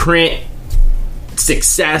reprint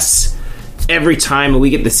success every time and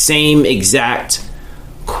we get the same exact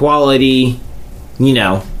quality,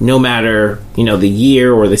 no matter, the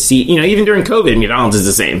year or the seat, even during COVID, McDonald's is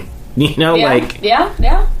the same, That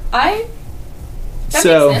makes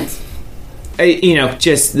sense.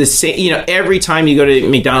 Just the same, every time you go to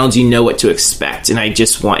McDonald's, you know what to expect. And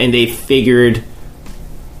and they figured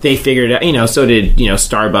out, so did,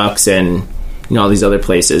 Starbucks and, all these other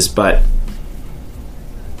places. But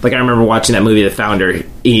like, I remember watching that movie, The Founder.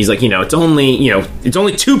 He's like, it's only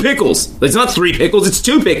 2 pickles. It's not 3 pickles, it's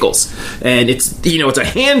 2 pickles. And it's, it's a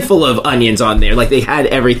handful of onions on there. Like, they had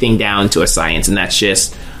everything down to a science. And that's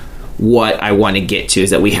just what I want to get to, is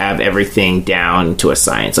that we have everything down to a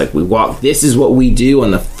science. Like, this is what we do on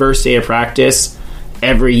the first day of practice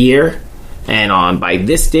every year, and by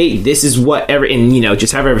this date, this is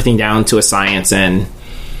just have everything down to a science, and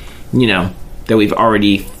that we've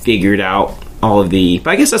already figured out all of but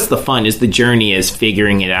I guess that's the fun, is the journey, is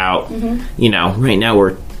figuring it out. Mm-hmm. Right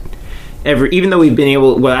now even though we've been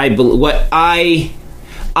able, what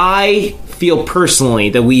I feel personally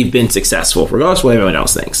that we've been successful, regardless of what everyone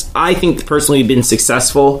else thinks. I think personally we've been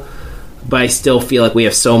successful, but I still feel like we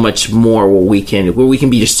have so much more where we can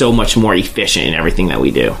be just so much more efficient in everything that we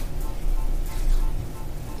do.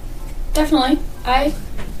 Definitely. I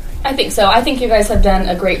think so. I think you guys have done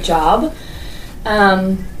a great job.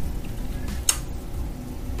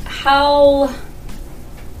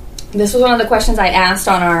 This was one of the questions I asked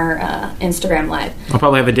on our Instagram Live. I'll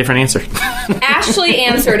probably have a different answer. Ashley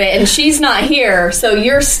answered it, and she's not here, so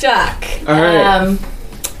you're stuck. All right.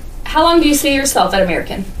 How long do you see yourself at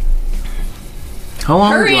American? How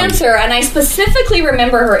long? Her answer, and I specifically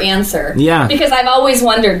remember her answer. Yeah. Because I've always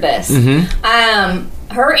wondered this.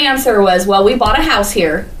 Mm-hmm. Her answer was, well, we bought a house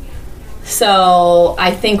here. So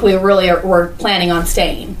I think we're planning on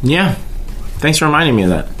staying. Yeah. Thanks for reminding me of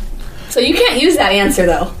that. So you can't use that answer,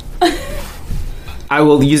 though. I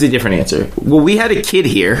will use a different answer. Well, we had a kid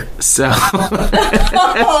here, so...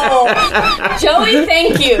 Oh, Joey,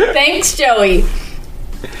 thank you. Thanks, Joey.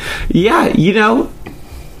 Yeah,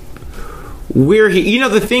 we're here.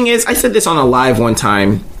 The thing is, I said this on a live one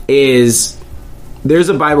time, is there's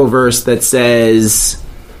a Bible verse that says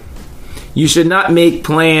you should not make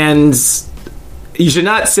plans... You should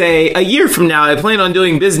not say, a year from now, I plan on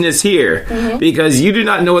doing business here, because you do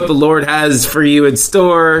not know what the Lord has for you in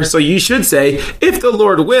store. So you should say, if the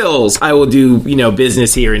Lord wills, I will do,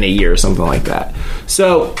 business here in a year or something like that.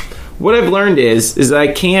 So what I've learned is that I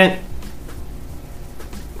can't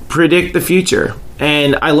predict the future.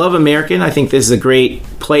 And I love American. I think this is a great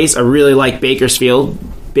place. I really like Bakersfield.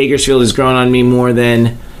 Bakersfield has grown on me more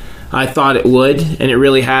than I thought it would, and it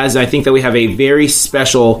really has. I think that we have a very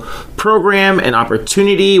special program and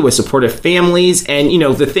opportunity with supportive families. And, the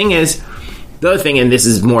other thing, and this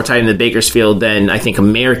is more tied into Bakersfield than I think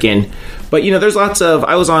American, but, there's lots of,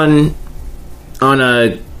 I was on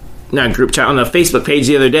a group chat, on a Facebook page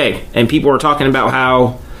the other day, and people were talking about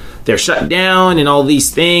how they're shut down and all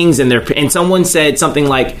these things, and someone said something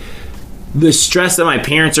like, the stress that my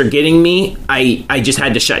parents are getting me, I just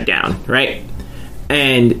had to shut down, right?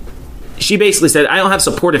 And she basically said, I don't have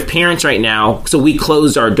supportive parents right now, so we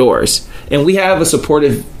closed our doors. And we have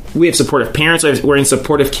supportive parents. We're in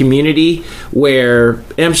supportive community where,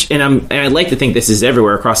 and I like to think this is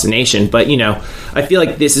everywhere across the nation, but I feel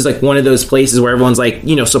like this is like one of those places where everyone's like,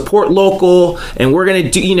 support local, and we're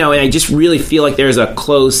gonna do, and I just really feel like there's a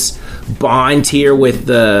close bond here with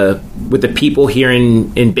the people here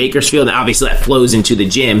in Bakersfield, and obviously that flows into the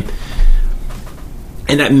gym.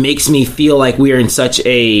 And that makes me feel like we are in such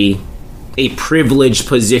a privileged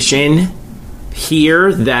position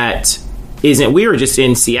here that isn't. We were just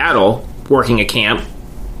in Seattle working a camp,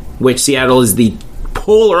 which Seattle is the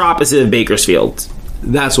polar opposite of Bakersfield.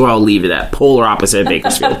 That's where I'll leave it at. Polar opposite of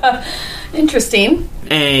Bakersfield. Interesting.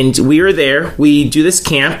 And we were there. We do this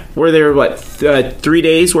camp. We're there, 3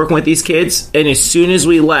 days working with these kids. And as soon as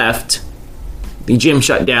we left, the gym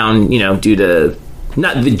shut down, due to...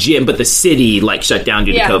 Not the gym, but the city, shut down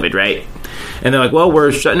due to COVID, right? And they're like, well,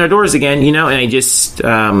 we're shutting our doors again, and I just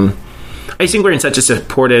think we're in such a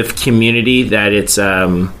supportive community that it's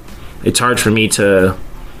hard for me to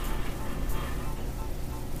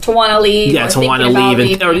want to leave. Yeah, to want to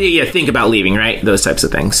leave, think about leaving, right? Those types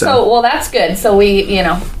of things. So well, that's good. So we,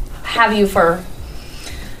 have you for,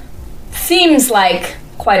 seems like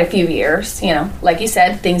quite a few years, like you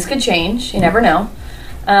said, things could change. You never know.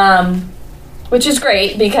 Which is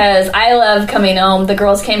great because I love coming home. The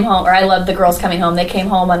girls came home, or I love the girls coming home. They came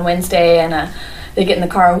home on Wednesday and they get in the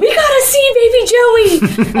car. We gotta see baby Joey.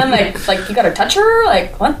 I'm like you gotta touch her?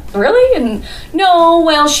 Like, what? Really? And no,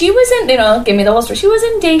 well, she was in, give me the whole story. She was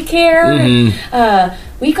in daycare. And,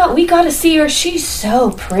 we gotta see her. She's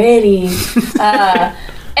so pretty. And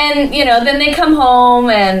then they come home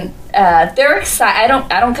and they're excited.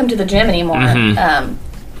 I don't come to the gym anymore.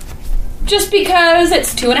 Just because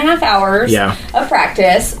it's 2.5 hours of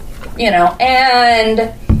practice, and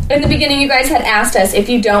in the beginning you guys had asked us, if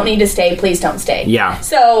you don't need to stay, please don't stay. Yeah.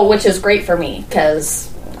 So, which is great for me,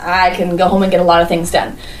 because I can go home and get a lot of things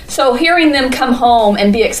done. So hearing them come home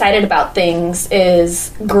and be excited about things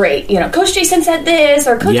is great. Coach Jason said this,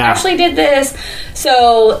 or Coach Ashley did this.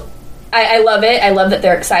 So I love it. I love that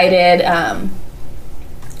they're excited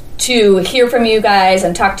to hear from you guys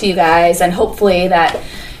and talk to you guys, and hopefully that...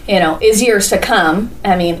 is years to come.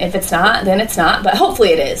 I mean, if it's not, then it's not, but hopefully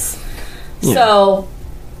it is. Yeah. So,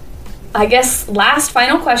 I guess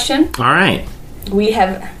final question. All right.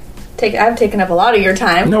 I've taken up a lot of your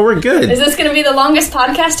time. No, we're good. Is this going to be the longest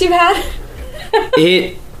podcast you've had?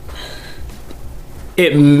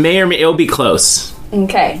 It may or may, it'll be close.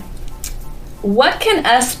 Okay. What can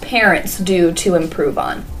us parents do to improve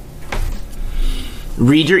on?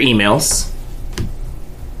 Read your emails.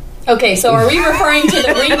 Okay, so are we referring to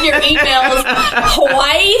the read your emails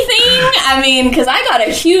Hawaii thing? I mean, because I got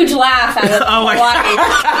a huge laugh out of Hawaii.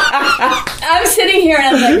 I'm sitting here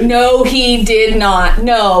and I'm like, no, he did not.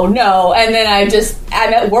 No. And then I'm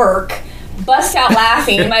at work, bust out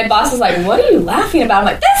laughing. My boss is like, what are you laughing about? I'm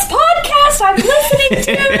like, this podcast I'm listening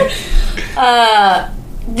to.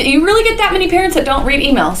 Do you really get that many parents that don't read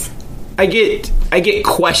emails? I get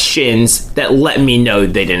questions that let me know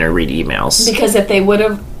they didn't read emails. Because if they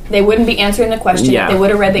wouldn't be answering the question if they would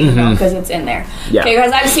have read the email, because it's in there. Yeah. Okay,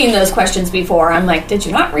 because I've seen those questions before. I'm like, did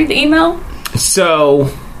you not read the email?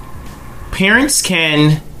 So, parents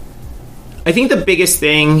can... I think the biggest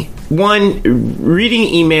thing one, reading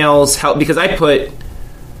emails help because I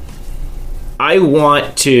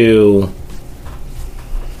want to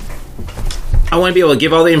be able to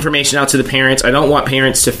give all the information out to the parents. I don't want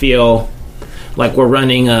parents to feel like we're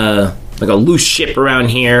running a loose ship around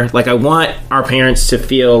here. Like, I want our parents to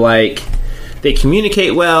feel like they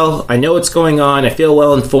communicate well. I know what's going on. I feel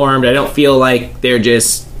well informed. I don't feel like they're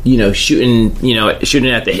just, shooting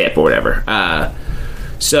at the hip or whatever.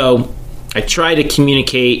 So I try to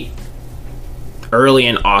communicate early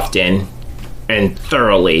and often and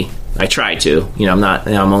thoroughly. I try to.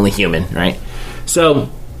 I'm only human, right? So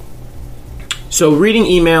reading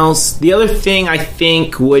emails. The other thing I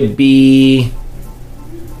think would be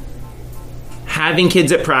having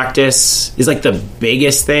kids at practice is like the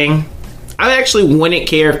biggest thing. I actually wouldn't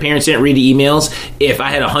care if parents didn't read the emails if I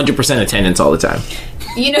had 100% attendance all the time.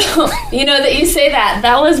 You know that you say that.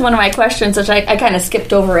 That was one of my questions, which I kind of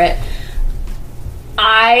skipped over it.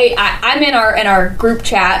 I'm in our group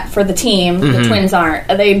chat for the team. The twins aren't.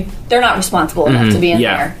 They're not responsible enough to be in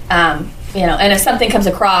there. And if something comes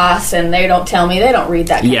across and they don't tell me, they don't read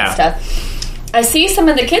that kind of stuff. I see some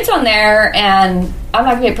of the kids on there, and I'm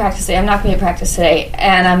not going to be at practice today. I'm not going to be at practice today.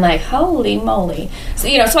 And I'm like, holy moly. So,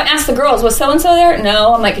 so I asked the girls, was so-and-so there?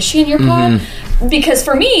 No. I'm like, is she in your pod? Because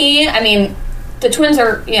for me, I mean, the twins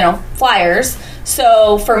are, flyers.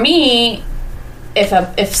 So for me, if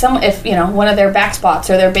one of their back spots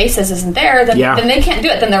or their bases isn't there, then they can't do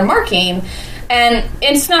it. Then they're marking. And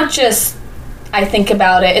it's not just, I think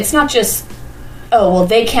about it, it's not just, oh, well,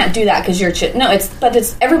 they can't do that because you're no,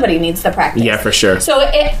 it's everybody needs the practice. Yeah, for sure. So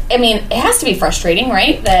it has to be frustrating,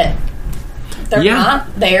 right? That they're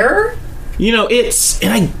not there.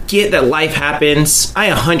 And I get that life happens. I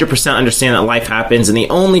 100% understand that life happens, and the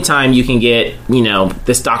only time you can get,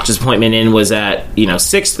 this doctor's appointment in was at,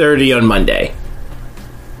 6:30 on Monday.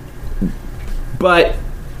 But,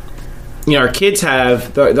 our kids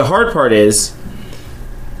have, the hard part is,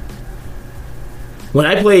 when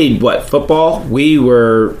I played, football, we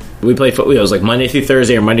played football, it was like Monday through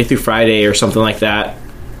Thursday or Monday through Friday or something like that.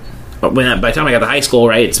 But by the time I got to high school,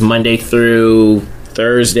 right, it's Monday through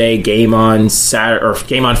Thursday, game on Saturday, or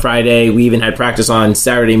game on Friday. We even had practice on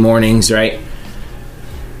Saturday mornings, right?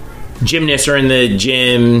 Gymnasts are in the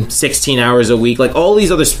gym 16 hours a week. Like, all these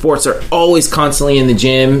other sports are always constantly in the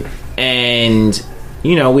gym. And,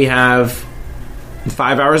 we have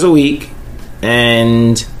 5 hours a week.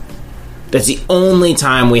 And that's the only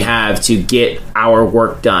time we have to get our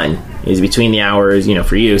work done is between the hours,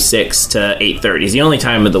 for you, 6 to 8:30 is the only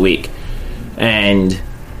time of the week. And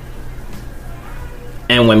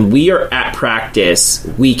when we are at practice,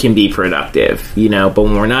 we can be productive, but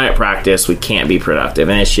when we're not at practice, we can't be productive.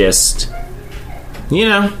 And it's just,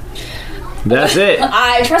 that's it.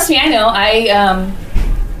 Trust me, I know.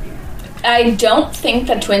 I don't think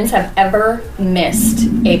the twins have ever missed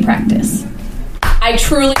a practice. I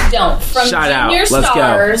truly don't. From junior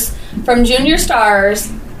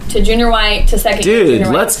stars to junior white to second year junior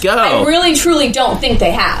white. Let's go. I really, truly don't think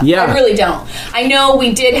they have. Yeah. I really don't. I know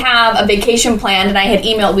we did have a vacation planned, and I had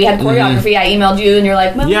emailed. We had choreography. I emailed you, and you're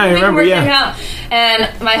like, well, I remember. Out. And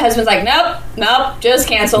my husband's like, nope, just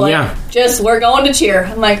cancel it. Yeah. We're going to cheer.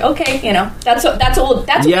 I'm like, okay, that's what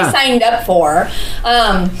we signed up for.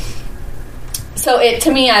 So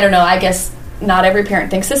to me, I don't know. I guess not every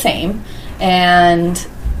parent thinks the same. And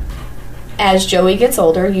as Joey gets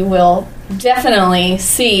older, you will definitely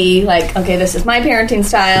see, like, okay, this is my parenting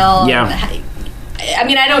style. Yeah. I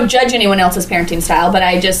mean, I don't judge anyone else's parenting style, but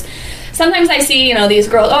I just, sometimes I see, these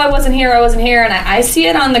girls, I wasn't here, and I see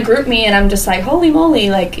it on the group me, and I'm just like, holy moly,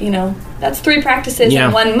 like, that's 3 practices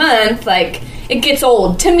in 1 month, like, it gets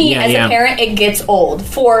old. To me, as a parent, it gets old,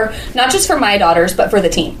 for, not just for my daughters, but for the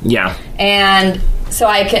team. Yeah. And so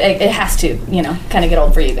it has to, kind of get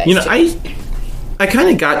old for you guys. I kind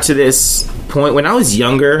of got to this point when I was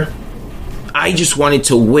younger. I just wanted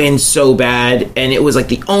to win so bad, and it was like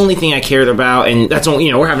the only thing I cared about. And that's when,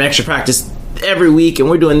 we're having extra practice every week, and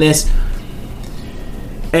we're doing this.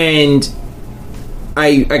 And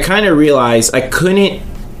I kind of realized I couldn't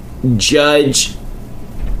judge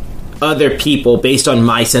other people based on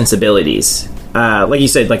my sensibilities. Like you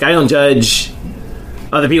said, like, I don't judge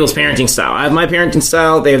other people's parenting style. I have my parenting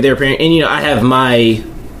style, they have their parent, and I have my,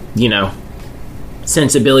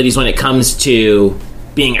 sensibilities when it comes to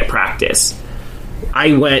being at practice.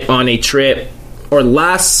 I went on a trip, or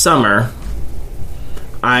last summer,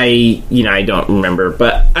 I don't remember,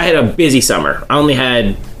 but I had a busy summer. I only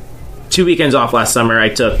had 2 weekends off last summer. I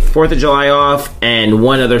took 4th of July off and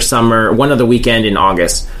one other weekend in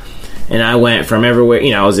August. And I went from everywhere.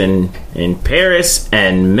 I was in Paris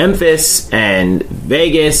and Memphis and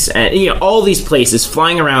Vegas and all these places,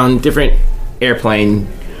 flying around different airplane.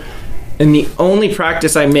 And the only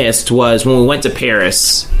practice I missed was when we went to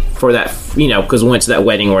Paris for that, because we went to that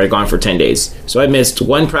wedding where I'd gone for 10 days. So I missed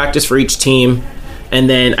one practice for each team, and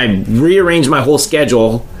then I rearranged my whole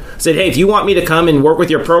schedule. Said, hey, if you want me to come and work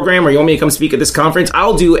with your program or you want me to come speak at this conference,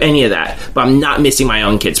 I'll do any of that. But I'm not missing my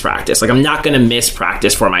own kids' practice. Like, I'm not going to miss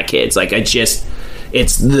practice for my kids. Like, it's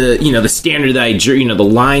the standard that I drew, the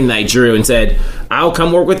line that I drew and said, I'll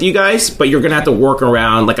come work with you guys, but you're going to have to work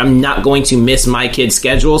around. Like, I'm not going to miss my kids'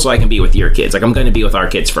 schedule so I can be with your kids. Like, I'm going to be with our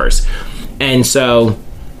kids first. And so,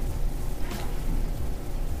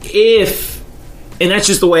 and that's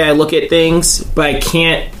just the way I look at things, but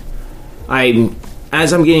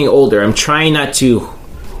as I'm getting older, I'm trying not to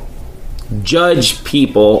judge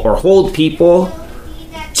people or hold people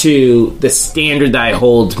to the standard that I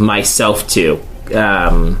hold myself to.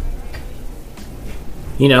 Other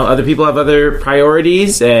people have other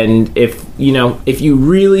priorities, and if you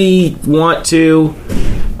really want to,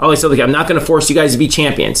 I always tell I'm not going to force you guys to be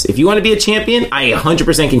champions. If you want to be a champion, I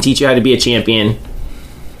 100% can teach you how to be a champion.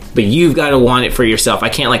 But you've got to want it for yourself. I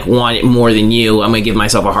can't want it more than you. I'm going to give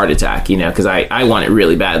myself a heart attack, because I want it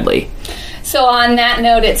really badly. So on that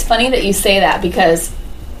note, it's funny that you say that because,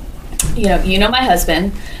 you know my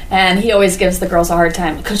husband, and he always gives the girls a hard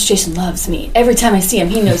time. Coach Jason loves me. Every time I see him,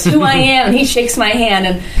 he knows who I am, and he shakes my hand.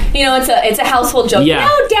 And, it's a household joke. Yeah.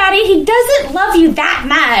 No, Daddy, he doesn't love you that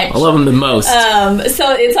much. I love him the most.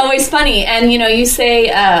 So it's always funny. And, you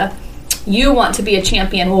say you want to be a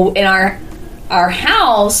champion. Well, in our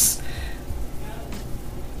house,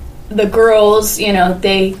 the girls,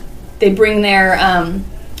 they bring their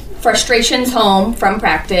frustrations home from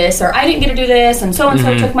practice, or I didn't get to do this, and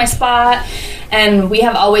so-and-so took my spot. And we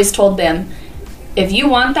have always told them, if you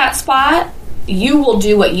want that spot, you will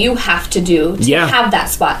do what you have to do to have that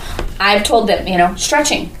spot. I've told them,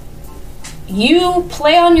 stretching. You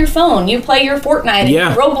play on your phone, you play your Fortnite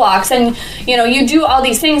and Roblox, and you do all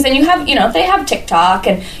these things, and you have they have TikTok,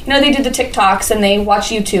 and they do the TikToks and they watch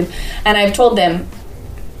YouTube. And I've told them,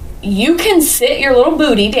 you can sit your little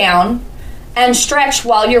booty down and stretch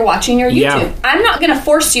while you're watching your YouTube. I'm not going to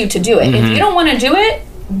force you to do it. If you don't want to do it,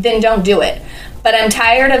 then don't do it. But I'm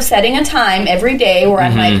tired of setting a time every day where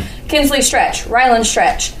I'm like, Kinsley stretch, Rylan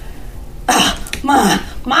stretch. Mommy,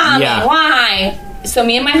 why? So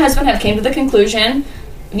me and my husband have came to the conclusion,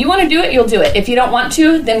 if you want to do it, you'll do it. If you don't want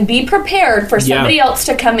to, then be prepared for somebody else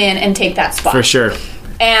to come in and take that spot. For sure.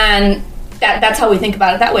 And that's how we think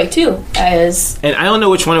about it that way, too. And I don't know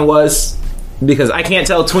which one it was, because I can't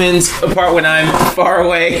tell twins apart when I'm far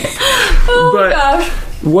away. My gosh.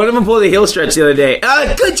 One of them pulled a heel stretch the other day.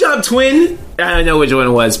 Good job, twin. I don't know which one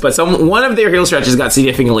it was, but one of their heel stretches got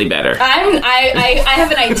significantly better. I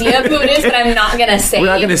have an idea of who it is, but I'm not going to say. We're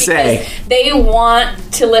not going to say. They want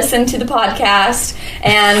to listen to the podcast,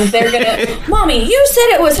 and they're going to, Mommy, you said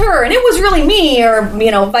it was her, and it was really me, or,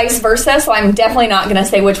 vice versa, so I'm definitely not going to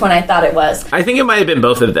say which one I thought it was. I think it might have been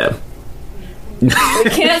both of them. We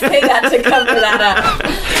can't say that to cover that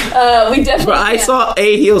up. We definitely. But I saw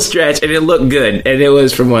a heel stretch and it looked good, and it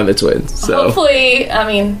was from one of the twins. So hopefully,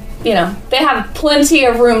 they have plenty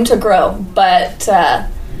of room to grow. But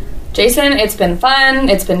Jason, it's been fun.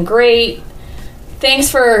 It's been great. Thanks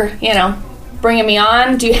for bringing me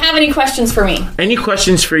on. Do you have any questions for me? Any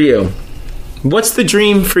questions for you? What's the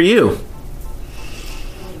dream for you?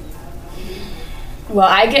 Well,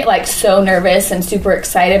 I get so nervous and super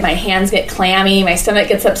excited. My hands get clammy. My stomach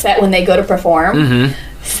gets upset when they go to perform.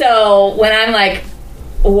 So when I'm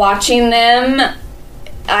watching them,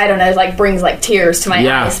 I don't know, it brings brings tears to my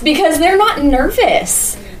eyes because they're not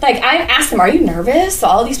nervous. I asked them, "Are you nervous?"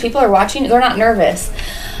 All these people are watching. They're not nervous.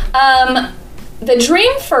 The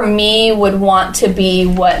dream for me would want to be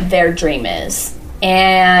what their dream is,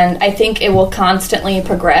 and I think it will constantly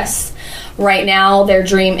progress. Right now, their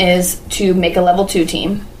dream is to make a level 2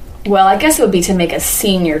 team. Well, I guess it would be to make a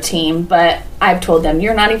senior team, but I've told them,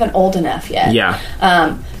 you're not even old enough yet.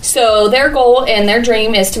 So their goal and their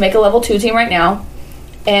dream is to make a level 2 team right now,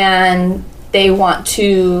 and they want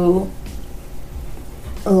to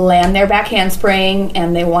land their back handspring,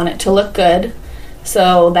 and they want it to look good.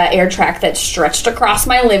 So that air track that's stretched across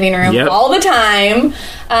my living room all the time,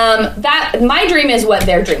 that my dream is what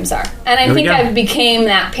their dreams are. And I think I've became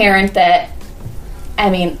that parent that,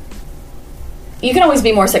 you can always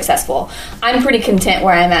be more successful. I'm pretty content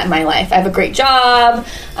where I'm at in my life. I have a great job.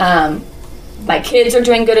 My kids are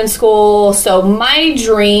doing good in school. So my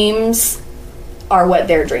dreams are what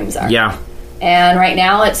their dreams are. And right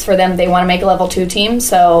now it's for them, they want to make a level 2 team.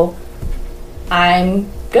 So I'm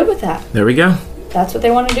good with that. There we go. That's what they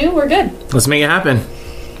want to do. We're good. Let's make it happen.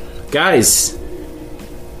 Guys,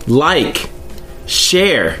 like,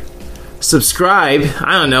 share, subscribe.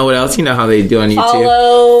 I don't know what else. You know how they do on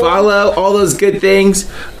YouTube. Follow, all those good things.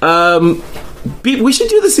 We should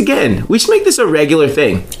do this again. We should make this a regular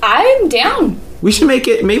thing. I'm down. We should make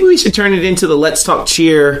it, maybe we should turn it into the Let's Talk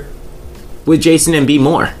Cheer with Jason and Be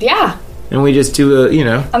More. Yeah. And we just do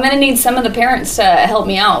I'm going to need some of the parents to help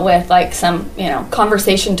me out with, like, some,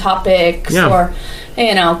 conversation topics or,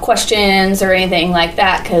 questions or anything like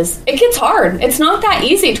that, because it gets hard. It's not that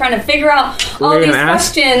easy trying to figure out all these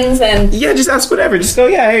questions. And yeah, just ask whatever. Just go,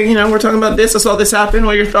 hey, we're talking about this. I saw this happen.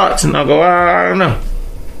 What are your thoughts? And I'll go, I don't know.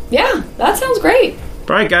 Yeah, that sounds great.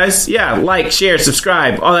 All right, guys. Yeah, like, share,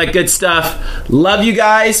 subscribe, all that good stuff. Love you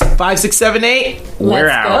guys. 5, 6, 7, 8. We're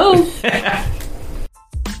out. Let's go.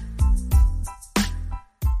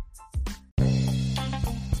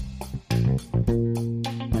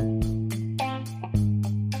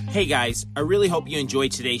 Hey guys, I really hope you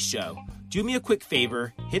enjoyed today's show. Do me a quick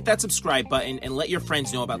favor, hit that subscribe button and let your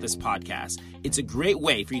friends know about this podcast. It's a great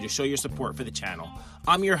way for you to show your support for the channel.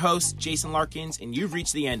 I'm your host, Jason Larkins, and you've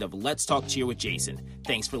reached the end of Let's Talk Cheer with Jason.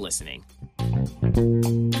 Thanks for listening.